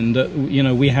brain, and that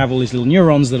we have all these little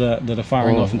neurons that are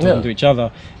firing off and talking to each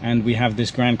other, and we have this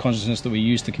grand consciousness that we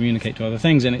use to communicate to other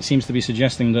things. And it seems to be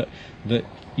suggesting that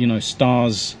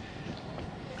stars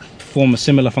form a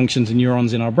similar function to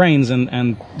neurons in our brains,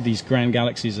 and these grand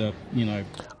galaxies are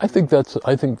I think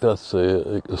that's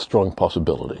a strong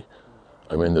possibility.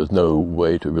 I mean, there's no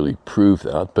way to really prove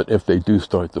that, but if they do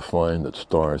start to find that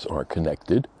stars are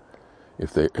connected,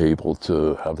 if they're able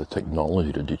to have the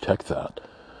technology to detect that,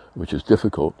 which is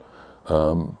difficult,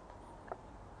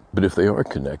 but if they are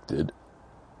connected,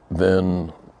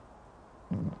 then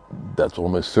that's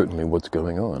almost certainly what's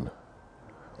going on.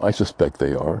 I suspect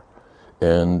they are,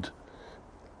 and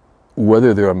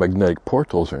whether there are magnetic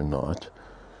portals or not,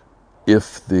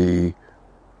 they're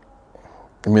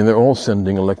all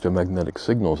sending electromagnetic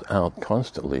signals out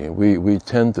constantly. We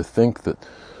tend to think that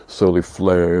solar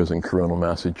flares and coronal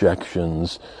mass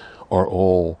ejections are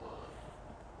all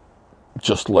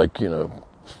just like,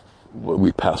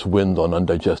 we pass wind on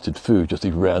undigested food, just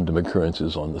these random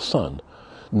occurrences on the sun.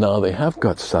 Now they have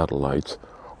got satellites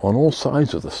on all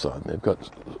sides of the sun. They've got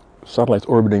satellites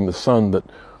orbiting the sun that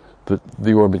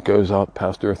the orbit goes out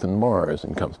past Earth and Mars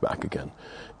and comes back again.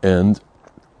 And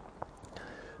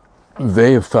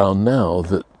they have found now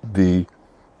that the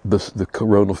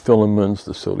coronal filaments,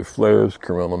 the solar flares,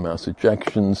 coronal mass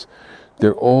ejections,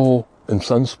 they're all, and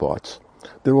sunspots,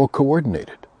 they're all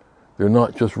coordinated. They're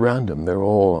not just random. They're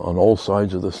all on all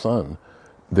sides of the sun.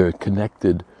 They're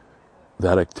connected.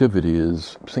 That activity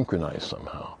is synchronized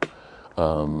somehow.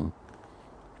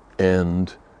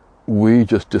 And we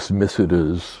just dismiss it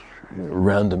as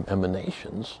random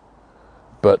emanations.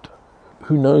 But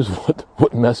who knows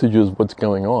what messages, what's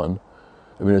going on.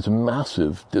 I mean, it's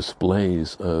massive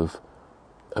displays of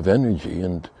energy,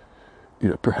 and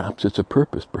perhaps it's a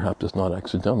purpose, perhaps it's not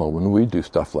accidental. When we do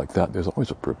stuff like that, there's always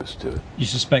a purpose to it. You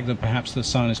suspect that perhaps the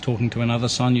sun is talking to another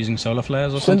sun using solar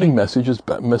flares or sending something?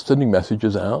 Sending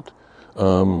messages out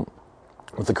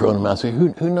with the coronal mass.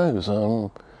 Who knows? A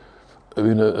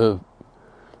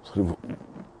sort of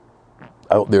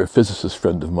out there physicist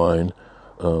friend of mine,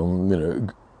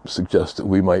 suggests that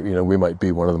we might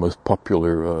be one of the most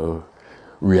popular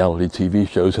reality TV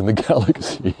shows in the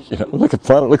galaxy. Look at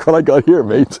planet, look what I got here,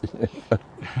 mate.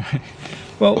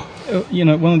 Well,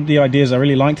 one of the ideas I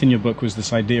really liked in your book was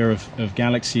this idea of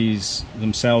galaxies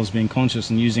themselves being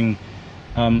conscious and using,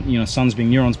 suns being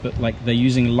neurons, but like they're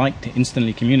using light to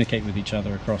instantly communicate with each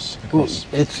other across it's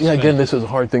space. Again, this is a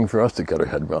hard thing for us to get our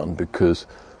head around, because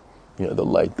the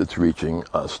light that's reaching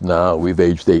us now, we've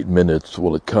aged 8 minutes.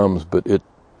 Well, it comes, but it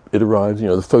arrives,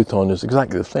 the photon is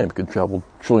exactly the same. It can travel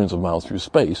trillions of miles through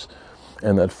space,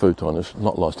 and that photon has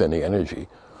not lost any energy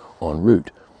en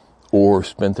route or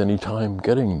spent any time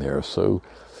getting there. So,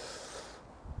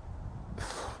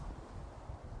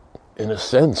 in a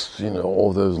sense,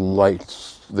 all those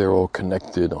lights, they're all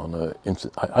connected on a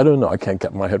instant. I don't know, I can't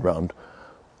get my head around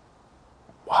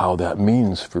how that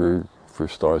means for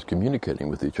stars communicating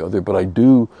with each other, but I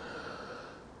do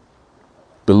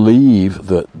believe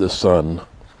that the sun,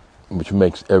 which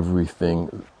makes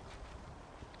everything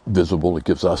visible, it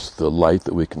gives us the light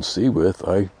that we can see with,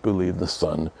 I believe the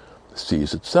sun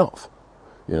sees itself,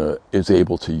 is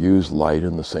able to use light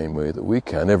in the same way that we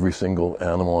can. Every single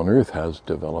animal on Earth has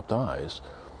developed eyes.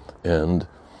 And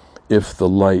if the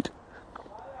light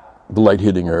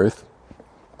hitting Earth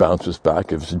bounces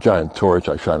back, if it's a giant torch,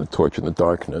 I shine a torch in the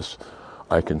darkness,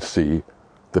 I can see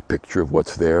the picture of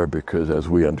what's there, because as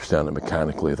we understand it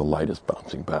mechanically, the light is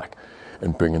bouncing back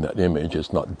and bringing that image.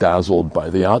 It's not dazzled by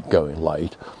the outgoing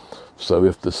light. So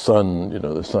if the sun,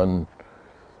 the sun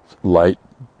light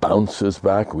bounces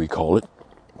back, we call it,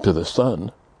 to the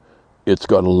sun, it's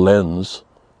got a lens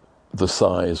the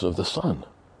size of the sun.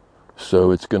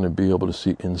 So it's going to be able to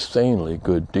see insanely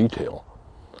good detail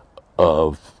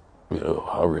of,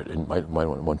 however it might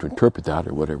want to interpret that,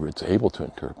 or whatever it's able to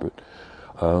interpret.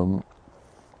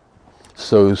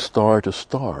 So star to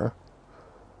star,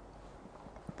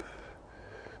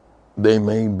 they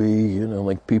may be,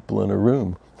 like people in a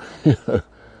room,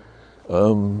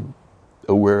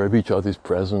 aware of each other's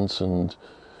presence and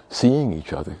seeing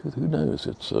each other. Who knows?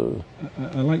 It's.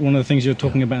 I like one of the things you're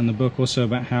talking about in the book, also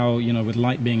about how, with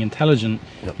light being intelligent,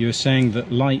 you were saying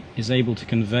that light is able to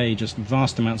convey just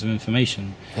vast amounts of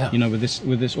information. Yeah. With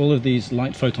this, all of these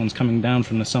light photons coming down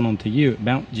from the sun onto you,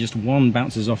 just one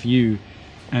bounces off you,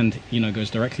 and goes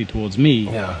directly towards me.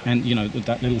 Yeah. And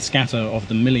that little scatter of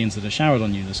the millions that are showered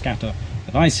on you, the scatter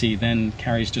that I see, then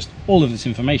carries just all of this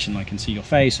information. I can see your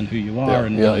face and who you are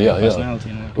and your personality.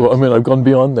 And all that. Well, I mean, I've gone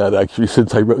beyond that actually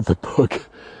since I wrote the book,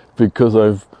 because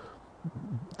I've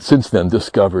since then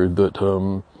discovered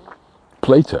that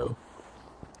Plato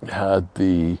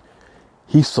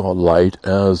he saw light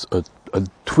as a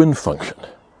twin function,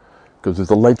 because he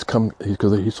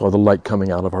saw the light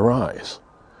coming out of our eyes.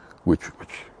 Which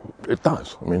it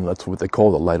does. I mean, that's what they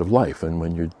call the light of life. And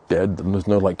when you're dead, then there's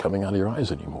no light coming out of your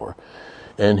eyes anymore.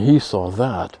 And he saw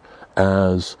that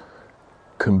as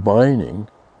combining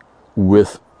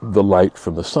with the light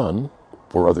from the sun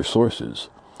or other sources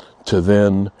to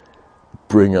then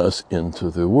bring us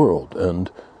into the world. And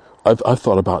I've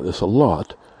thought about this a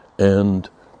lot. And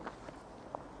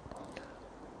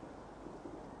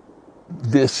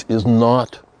this is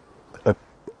not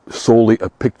solely a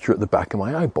picture at the back of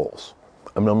my eyeballs.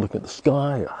 I mean, I'm looking at the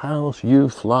sky, a house, you,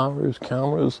 flowers,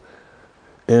 cameras,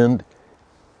 and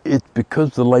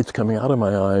because the light's coming out of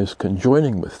my eyes,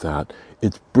 conjoining with that,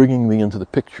 it's bringing me into the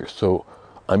picture. So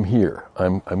I'm here.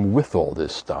 I'm with all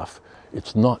this stuff.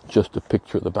 It's not just a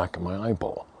picture at the back of my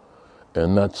eyeball,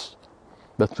 and that's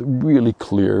a really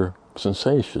clear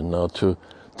sensation. Now, to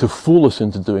fool us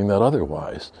into doing that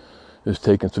otherwise is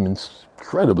taking some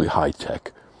incredibly high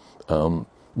tech.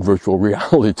 Virtual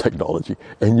reality technology,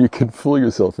 and you can fool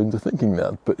yourself into thinking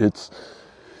that, but it's,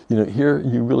 here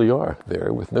you really are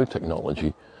there with no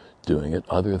technology doing it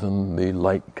other than the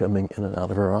light coming in and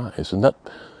out of our eyes. And that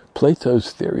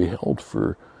Plato's theory held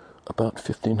for about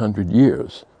 1,500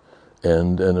 years,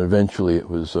 and eventually it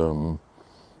was, I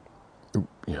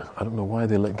don't know why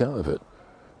they let go of it,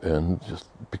 and just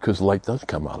because light does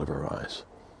come out of our eyes,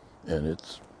 and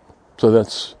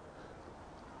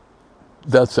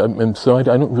and so I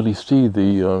don't really see it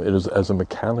as a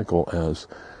mechanical as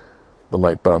the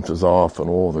light bounces off and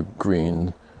all the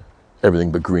green,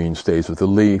 everything but green stays with the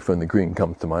leaf and the green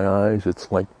comes to my eyes.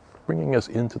 It's like bringing us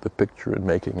into the picture and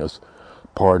making us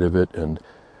part of it. And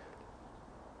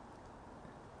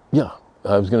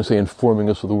I was going to say informing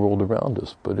us of the world around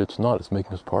us, but it's not. It's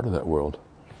making us part of that world.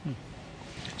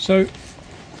 So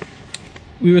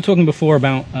we were talking before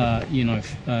about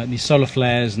these solar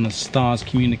flares and the stars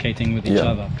communicating with each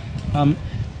other.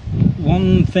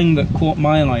 One thing that caught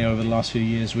my eye over the last few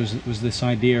years was this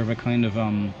idea of a kind of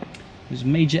was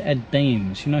Major Ed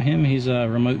Dames. You know him? He's a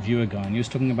remote viewer guy, and he was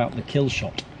talking about the kill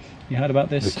shot. You heard about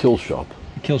this? The kill shot.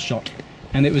 The kill shot,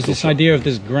 and it was this idea of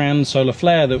this grand solar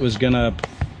flare that was going to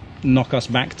knock us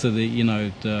back to the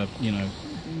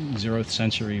 0th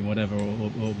century, whatever,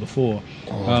 or before,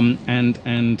 potentially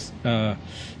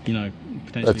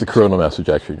that's the coronal mass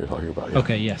ejection you're talking about. Yeah.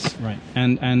 Okay, yes, right,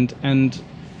 and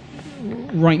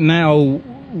right now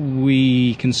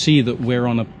we can see that we're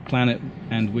on a planet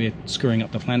and we're screwing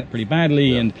up the planet pretty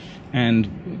badly, and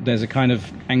there's a kind of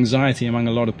anxiety among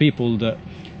a lot of people that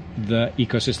the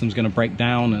ecosystem's going to break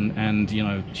down, and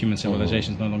human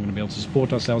civilization is no longer going to be able to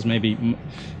support ourselves. Maybe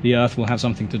the Earth will have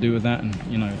something to do with that, and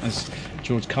as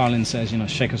George Carlin says,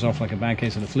 shake us off like a bad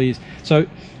case of the fleas. So,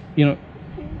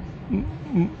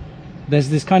 there's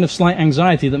this kind of slight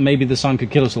anxiety that maybe the sun could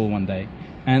kill us all one day.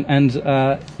 And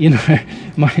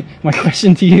my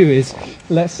question to you is,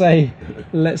 let's say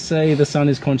the sun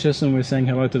is conscious and we're saying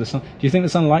hello to the sun. Do you think the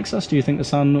sun likes us? Do you think the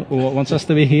sun wants us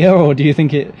to be here, or do you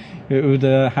think it would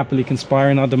happily conspire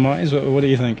in our demise? What do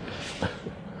you think?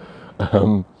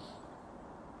 I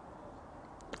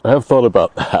have thought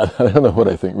about that. I don't know what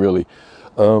I think really.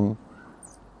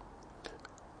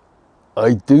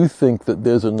 I do think that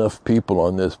there's enough people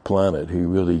on this planet who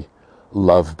really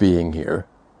love being here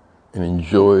and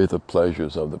enjoy the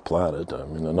pleasures of the planet. I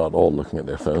mean, they're not all looking at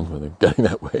their phones when they're getting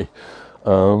that way.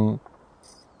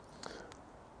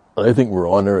 I think we're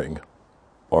honoring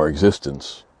our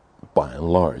existence by and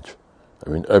large. I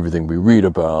mean, everything we read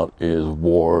about is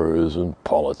wars and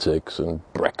politics and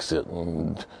Brexit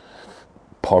and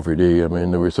poverty. I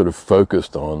mean, we're sort of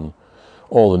focused on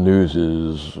all the news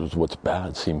is what's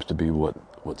bad seems to be what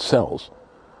sells.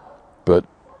 But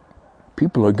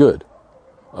people are good.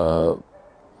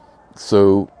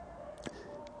 So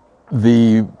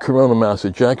the coronal mass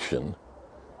ejection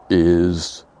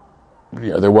is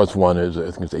yeah, there was one. I think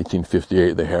it was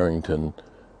 1858, the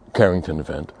Carrington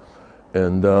event,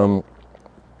 and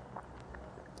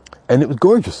it was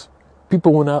gorgeous.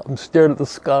 People went out and stared at the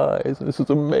skies. This is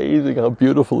amazing how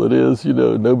beautiful it is. You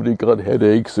know, nobody got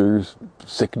headaches or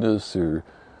sickness or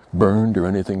burned or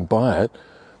anything by it.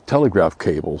 Telegraph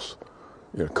cables,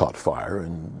 you know, caught fire,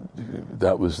 and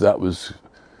that was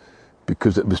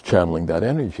because it was channeling that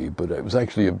energy. But it was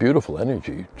actually a beautiful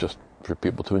energy just for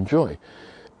people to enjoy.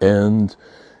 And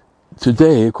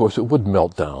today, of course, it would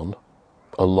melt down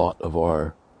a lot of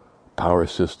our power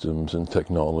systems and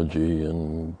technology,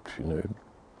 and you know,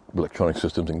 electronic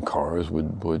systems in cars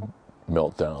would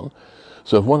melt down.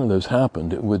 So if one of those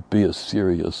happened, it would be a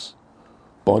serious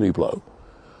body blow.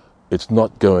 It's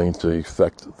not going to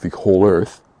affect the whole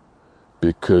Earth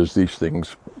because these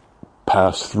things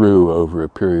pass through over a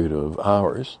period of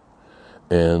hours,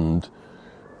 and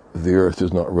the Earth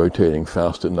is not rotating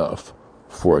fast enough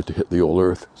for it to hit the whole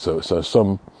Earth. So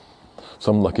some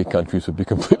lucky countries would be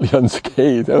completely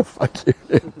unscathed. Oh, fuck you.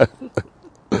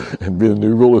 And be the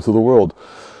new rulers of the world.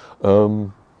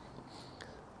 So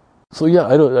yeah,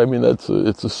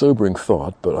 it's a sobering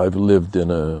thought, but I've lived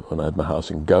when I had my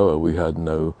house in Goa, we had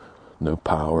no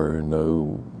power,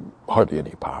 hardly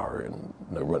any power, and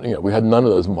no running. We had none of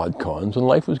those mod cons, and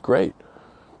life was great.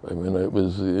 I mean,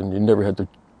 and you never had to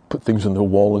put things in the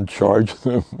wall and charge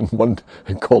them and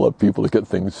call up people to get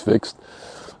things fixed.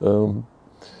 I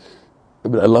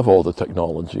love all the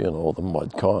technology and all the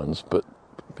mod cons, but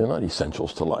they're not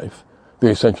essentials to life.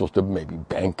 They're essentials to maybe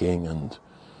banking and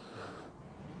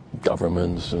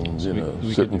governments and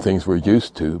certain things we're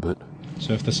used to. But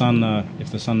so if the sun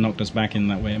knocked us back in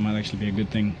that way, it might actually be a good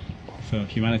thing for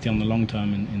humanity on the long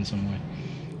term in some way.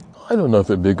 I don't know if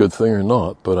it'd be a good thing or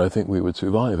not, but I think we would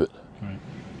survive it. Right.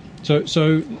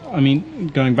 So I mean,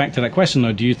 going back to that question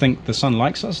though, do you think the sun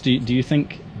likes us? Do you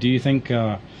think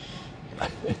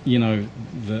you know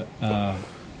that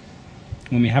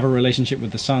when we have a relationship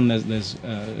with the sun, there's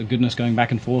a goodness going back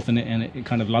and forth, and it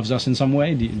kind of loves us in some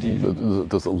way?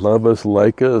 Does it love us,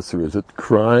 like us, or is it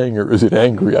crying, or is it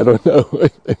angry? I don't know.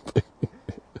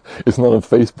 It's not on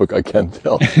Facebook. I can't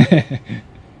tell. Yeah.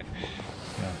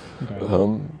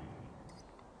 Okay.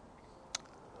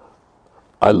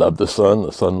 I love the sun.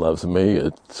 The sun loves me.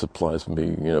 It supplies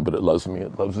me, but it loves me.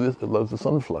 It loves this. It loves the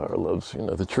sunflower. It loves,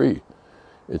 the tree.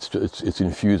 It's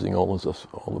infusing all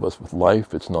of us with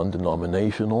life. It's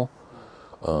non-denominational.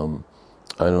 I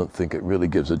don't think it really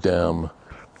gives a damn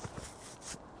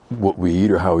what we eat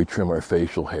or how we trim our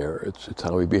facial hair. It's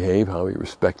how we behave, how we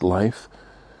respect life,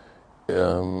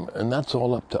 and that's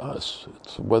all up to us.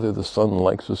 It's whether the sun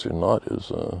likes us or not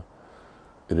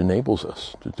it enables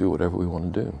us to do whatever we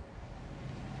want to do.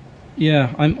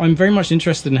 Yeah, I'm very much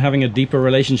interested in having a deeper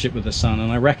relationship with the sun, and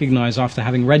I recognize after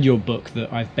having read your book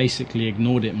that I've basically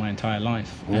ignored it my entire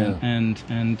life. Yeah.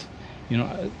 And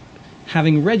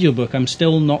having read your book, I'm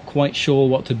still not quite sure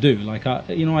what to do. Like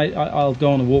I'll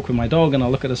go on a walk with my dog and I'll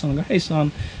look at the sun and go, "Hey,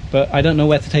 sun," but I don't know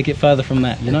where to take it further from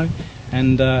that.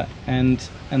 And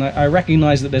I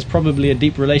recognize that there's probably a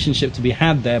deep relationship to be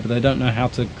had there, but I don't know how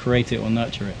to create it or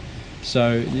nurture it.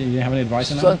 So, do you have any advice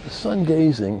on that? Sun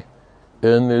gazing.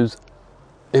 And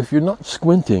if you're not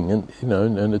squinting and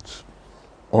it's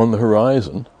on the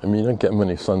horizon, I mean, you don't get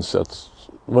many sunsets.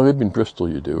 Well, maybe in Bristol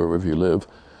you do, or wherever you live,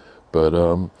 but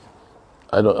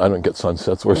I don't get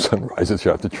sunsets or sunrises.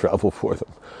 You have to travel for them.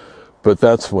 But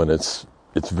that's when it's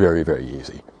very, very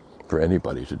easy for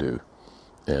anybody to do,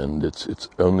 and it's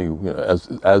only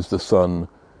as the sun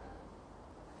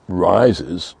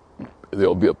rises,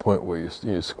 there'll be a point where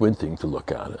you're squinting to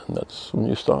look at it, and that's when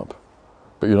you stop.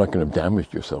 But you're not going to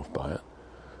damage yourself by it.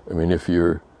 I mean,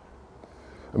 even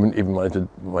when I did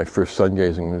my first sun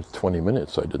gazing, it was 20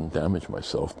 minutes, I didn't damage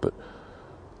myself, but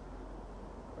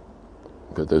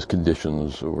those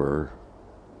conditions were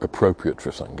appropriate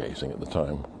for sun gazing at the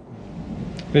time.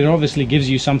 But it obviously gives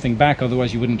you something back,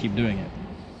 otherwise you wouldn't keep doing it.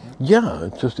 Yeah,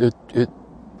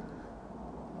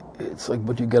 it's like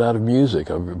what you get out of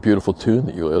music, a beautiful tune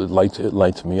that it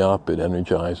lights me up, it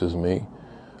energizes me.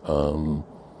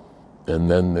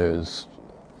 And then I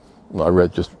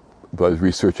was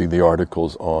researching the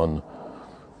articles on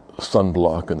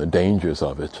sunblock and the dangers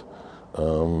of it.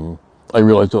 I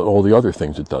realized all the other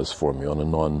things it does for me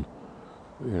on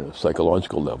a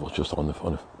psychological level, just on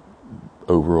the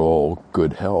overall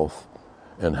good health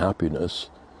and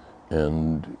happiness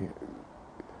and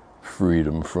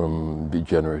freedom from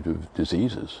degenerative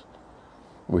diseases,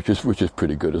 which is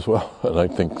pretty good as well. And I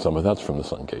think some of that's from the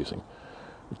sun gazing.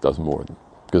 It does more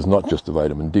because not just the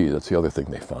vitamin D, that's the other thing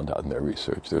they found out in their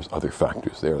research. There's other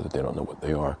factors there that they don't know what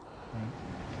they are.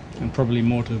 And probably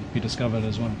more to be discovered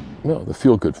as well. the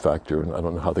feel-good factor, and I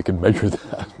don't know how they can measure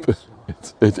that, but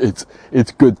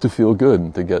it's good to feel good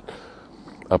and to get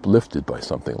uplifted by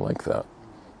something like that.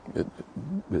 It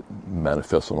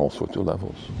manifests on all sorts of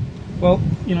levels. Well,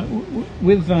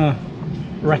 with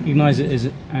recognizing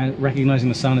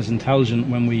the sun as intelligent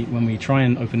when we try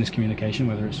and open this communication,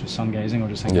 whether it's with sun gazing or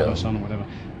just hanging out the sun or whatever,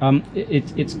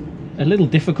 it's a little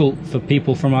difficult for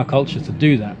people from our culture to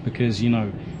do that because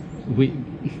I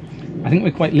think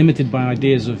we're quite limited by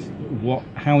ideas of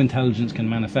how intelligence can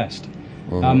manifest.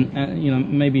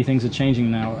 Maybe things are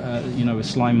changing now. With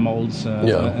slime molds. I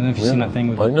don't know if you've seen that thing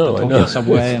with the Tokyo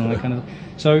subway and all that kind of.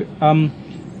 So,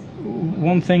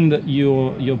 one thing that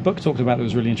your book talked about that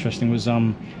was really interesting was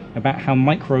about how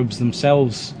microbes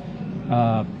themselves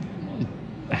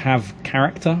have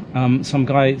character.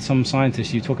 Some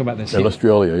scientist, you talk about this in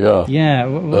Australia. Yeah. Yeah.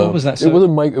 What was that? So,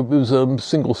 it was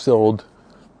single-celled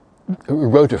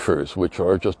rotifers, which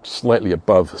are just slightly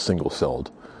above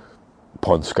single-celled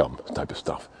pond scum type of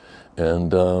stuff.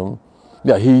 And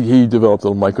he developed a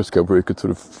little microscope where he could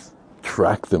sort of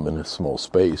track them in a small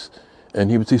space. And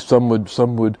he would see some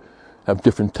would have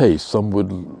different tastes. Some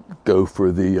would go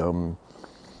for the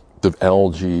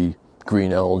algae,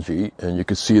 green algae, and you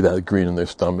could see that green in their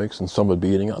stomachs, and some would be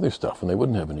eating other stuff, and they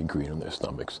wouldn't have any green in their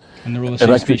stomachs. And they're all the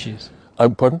same species?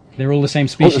 Pardon? They're all the same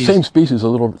species? The same species,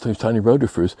 these tiny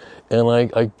rotifers. And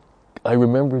I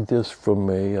remembered this from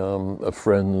a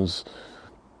friend's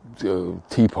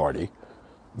tea party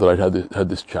that I'd had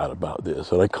this chat about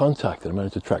this, and I contacted him. I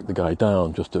had to track the guy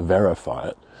down just to verify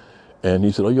it, and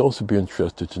he said, "Oh, you'll also be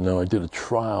interested to know I did a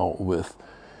trial with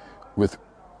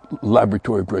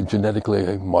laboratory-bred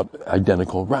genetically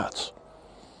identical rats,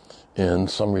 and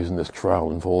some reason this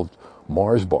trial involved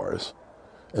Mars bars,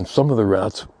 and some of the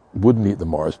rats wouldn't eat the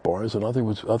Mars bars, and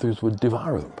others would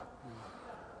devour them."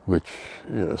 Which,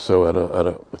 so at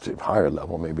a higher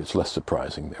level, maybe it's less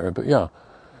surprising there, but yeah.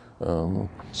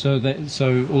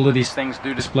 So all of these things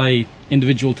do display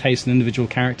individual taste and individual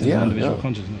characters and individual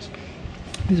consciousness.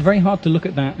 It's very hard to look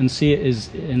at that and see it as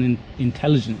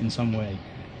intelligent in some way,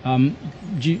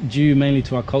 due mainly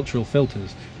to our cultural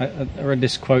filters. I read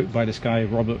this quote by this guy,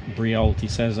 Robert Briolt. He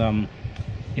says,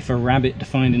 if a rabbit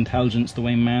defined intelligence the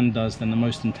way man does, then the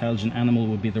most intelligent animal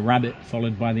would be the rabbit,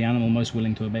 followed by the animal most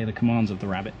willing to obey the commands of the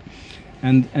rabbit.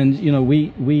 And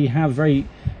we have very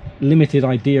limited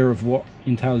idea of what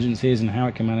intelligence is and how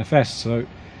it can manifest. So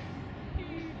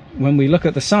when we look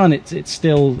at the sun, it's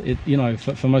still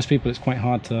for most people it's quite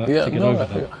hard to get over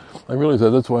that. I realize that.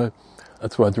 That's why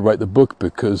I had to write the book,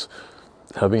 because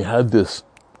having had this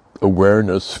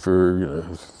awareness for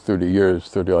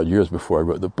 30 odd years before I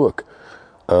wrote the book,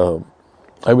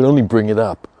 I would only bring it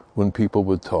up when people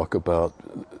would talk about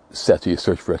SETI,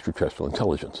 Search for Extraterrestrial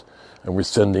Intelligence, and we're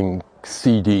sending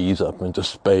CDs up into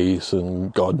space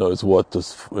and God knows what,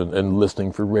 and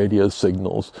listening for radio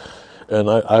signals. And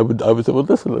I would say, well,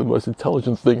 this is the most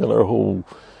intelligent thing in our whole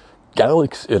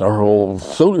galaxy, in our whole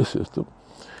solar system.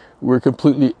 We're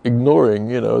completely ignoring,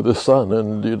 the sun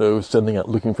and, sending out,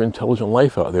 looking for intelligent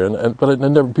life out there.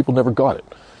 But people never got it.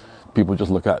 People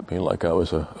just look at me like I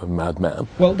was a madman.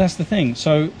 Well, that's the thing.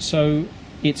 So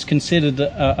it's considered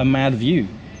a mad view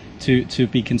to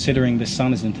be considering the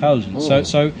sun as intelligent. Oh.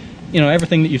 So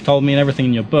everything that you've told me and everything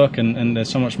in your book, and there's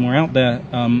so much more out there,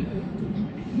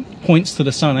 points to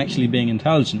the sun actually being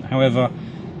intelligent. However,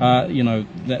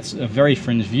 that's a very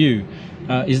fringe view.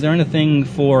 Is there anything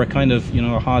for a kind of,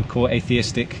 a hardcore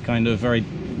atheistic kind of very,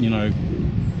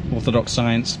 orthodox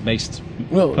science-based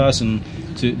person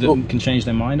that can change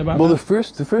their mind about that? Well, the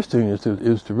first thing is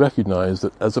to recognize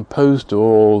that, as opposed to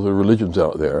all the religions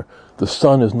out there, the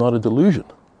sun is not a delusion.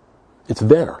 It's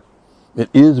there. It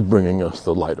is bringing us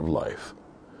the light of life.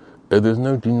 There's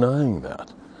no denying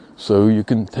that. So you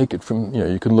can take it from,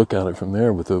 you can look at it from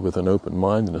there with an open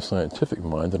mind and a scientific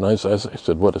mind. And as I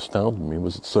said, what astounded me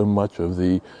was that so much of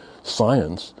the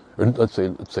science, or let's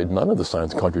say none of the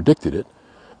science contradicted it,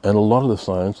 and a lot of the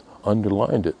science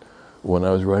underlined it when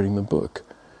I was writing the book.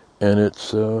 And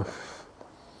it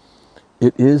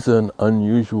is an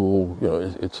unusual,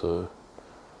 it's a,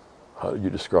 how do you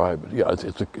describe it? Yeah,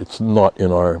 it's not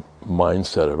in our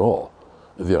mindset at all,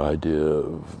 the idea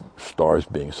of stars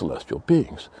being celestial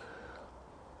beings.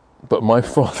 But my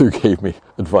father gave me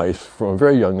advice from a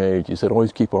very young age. He said,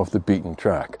 always keep off the beaten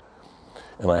track.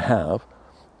 And I have.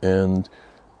 And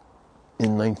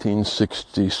in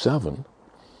 1967,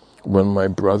 when my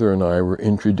brother and I were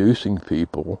introducing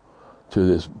people to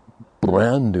this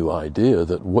brand new idea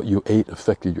that what you ate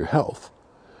affected your health,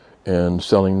 and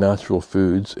selling natural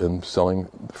foods and selling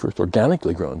first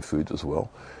organically grown foods as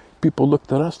well, people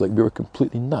looked at us like we were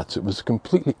completely nuts. It was a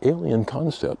completely alien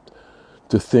concept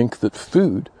to think that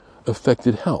food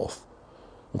affected health.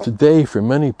 Today, for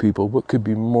many people, what could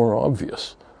be more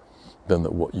obvious than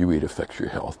that what you eat affects your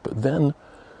health? But then,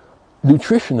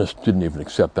 nutritionists didn't even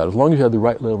accept that. As long as you had the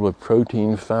right level of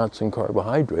protein, fats, and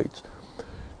carbohydrates,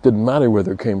 didn't matter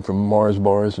whether it came from Mars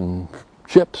bars and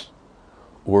chips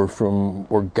or from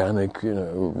organic,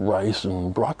 rice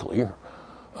and broccoli.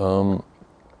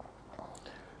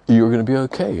 You were going to be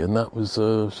okay. And that was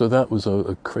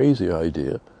a crazy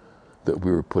idea that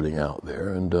we were putting out there,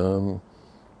 and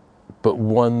but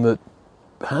one that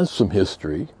has some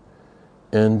history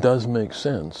and does make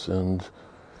sense. And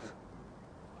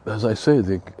as I say,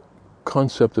 the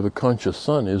concept of a conscious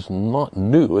sun is not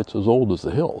new. It's as old as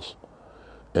the hills,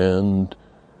 and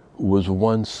was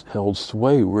once held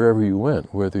sway wherever you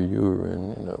went, whether you were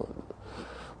in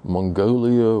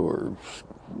Mongolia or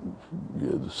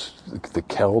the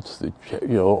Celts,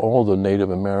 all the Native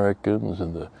Americans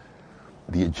and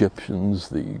the Egyptians,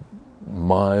 the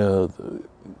Maya, the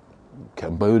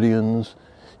Cambodians.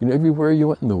 Everywhere you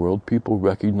went in the world, people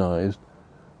recognized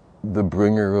the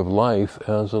bringer of life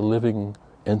as a living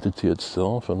entity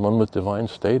itself and one with divine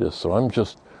status. So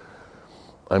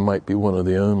I might be one of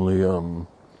the only,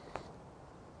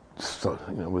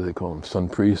 what do they call them, sun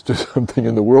priests or something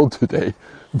in the world today,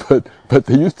 but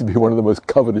they used to be one of the most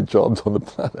coveted jobs on the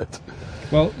planet.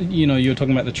 Well, you were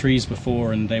talking about the trees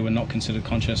before, and they were not considered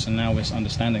conscious, and now we're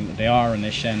understanding that they are, and they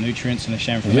share nutrients and they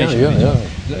share information. Yeah.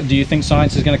 Do you think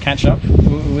science is going to catch up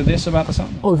with this about the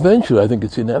sun? Oh, eventually, I think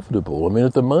it's inevitable. I mean,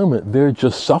 at the moment, they're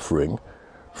just suffering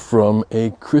from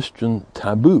a Christian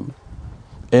taboo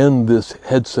and this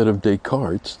headset of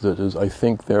Descartes that is, I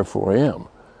think, therefore I am.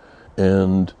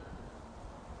 And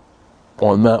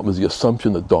on that was the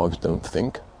assumption that dogs don't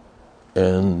think.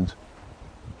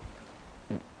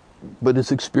 But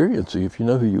it's experiencing. If you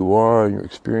know who you are and you're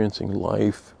experiencing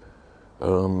life,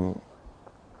 where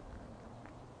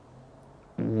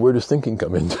does thinking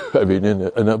come into? I mean,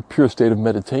 in a pure state of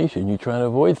meditation, you try to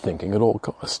avoid thinking at all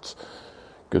costs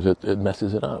because it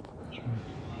messes it up.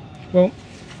 Well,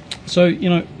 so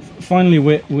finally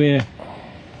we're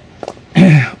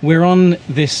on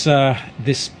this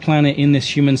planet in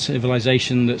this human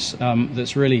civilization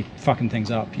that's really fucking things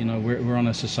up. We're on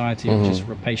a society of just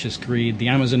rapacious greed. The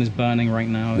Amazon is burning right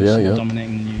now. It's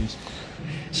dominating the news.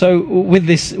 So with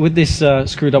this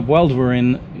screwed up world we're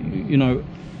in,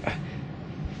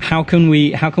 how can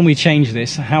we change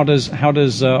this? How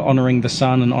does honoring the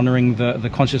sun and honoring the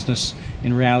consciousness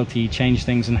in reality change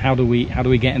things? And how do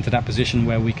we get into that position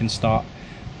where we can start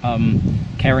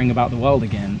caring about the world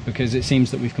again? Because it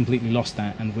seems that we've completely lost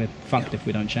that, and we're fucked if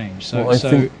we don't change. So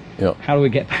how do we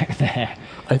get back there?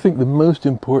 I think the most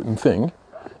important thing,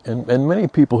 and many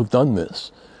people have done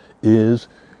this, is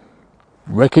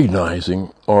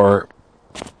recognizing our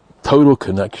total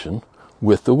connection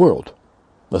with the world.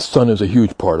 The sun is a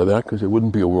huge part of that, because there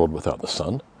wouldn't be a world without the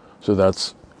sun. So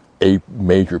that's a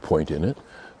major point in it.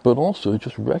 But also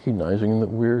just recognizing that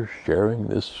we're sharing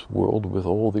this world with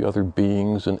all the other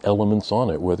beings and elements on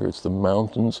it, whether it's the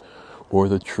mountains or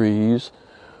the trees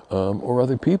or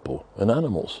other people and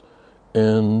animals.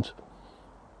 And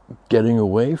getting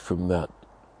away from that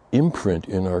imprint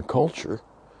in our culture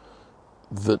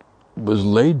that was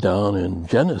laid down in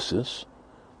Genesis,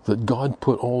 that God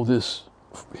put all this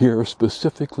here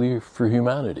specifically for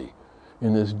humanity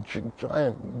in this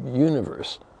giant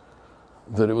universe,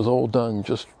 that it was all done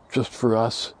just for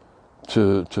us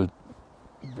to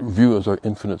view as our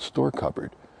infinite store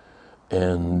cupboard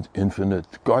and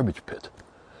infinite garbage pit.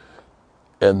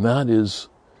 And that's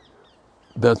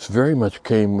very much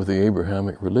came with the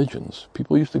Abrahamic religions.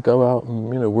 People used to go out and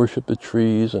worship the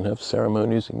trees and have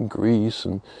ceremonies in Greece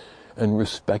and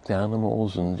respect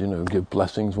animals and give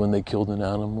blessings when they killed an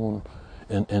animal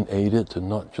and ate it, and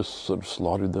not just sort of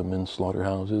slaughtered them in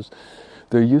slaughterhouses.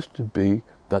 There used to be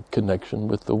that connection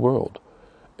with the world.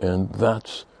 And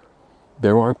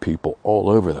there are people all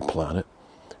over the planet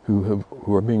who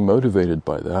are being motivated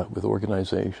by that, with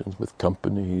organizations, with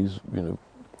companies,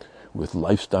 with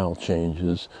lifestyle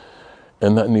changes,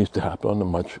 and that needs to happen on a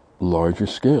much larger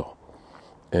scale.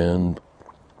 And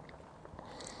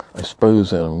I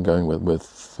suppose that I'm going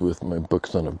with my book,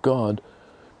 Son of God,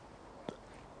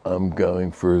 I'm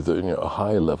going for a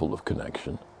high level of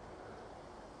connection,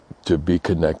 to be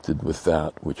connected with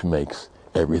that which makes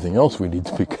everything else we need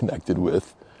to be connected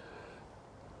with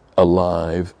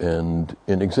alive and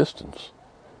in existence,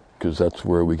 because that's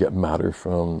where we get matter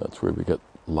from, that's where we get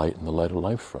light and the light of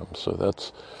life from. So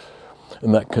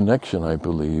and that connection, I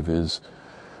believe, is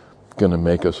going to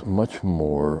make us much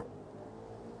more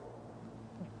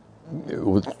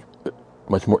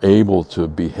able to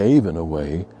behave in a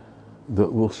way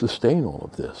that will sustain all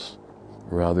of this,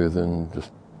 rather than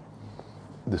just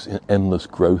this endless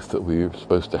growth that we're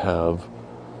supposed to have,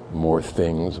 more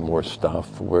things, more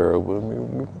stuff, where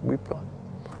we've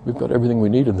got everything we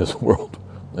need in this world,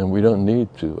 and we don't need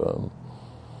to,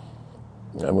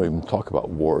 I won't even talk about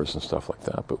wars and stuff like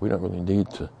that, but we don't really need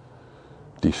to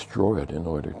destroy it in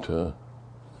order to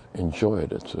enjoy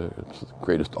it. It's the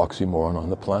greatest oxymoron on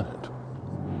the planet.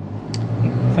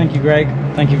 Thank you, Greg.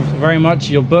 Thank you very much.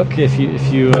 Your book, if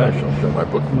you I shall show my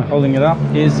book. am holding it up,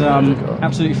 is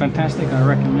absolutely fantastic. I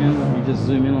recommend. Let me just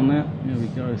zoom in on that. There we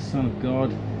go. Son of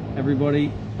God.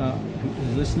 Everybody who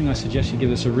is listening, I suggest you give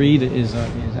this a read. It is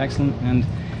excellent,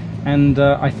 and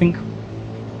I think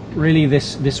really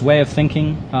this way of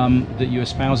thinking that you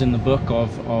espouse in the book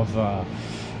of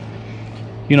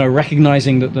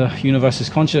recognizing that the universe is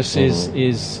conscious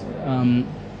is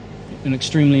an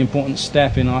extremely important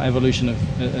step in our evolution of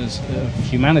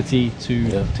humanity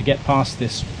to get past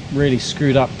this really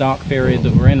screwed up dark period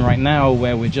that we're in right now,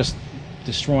 where we're just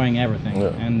destroying everything. Yeah.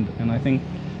 And I think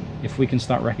if we can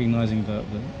start recognizing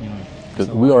because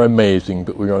we are amazing,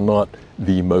 but we are not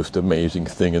the most amazing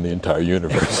thing in the entire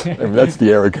universe. I mean, that's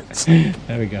the arrogance. There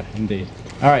we go, indeed.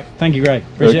 All right, thank you, Greg.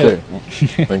 Appreciate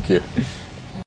it. Thank you.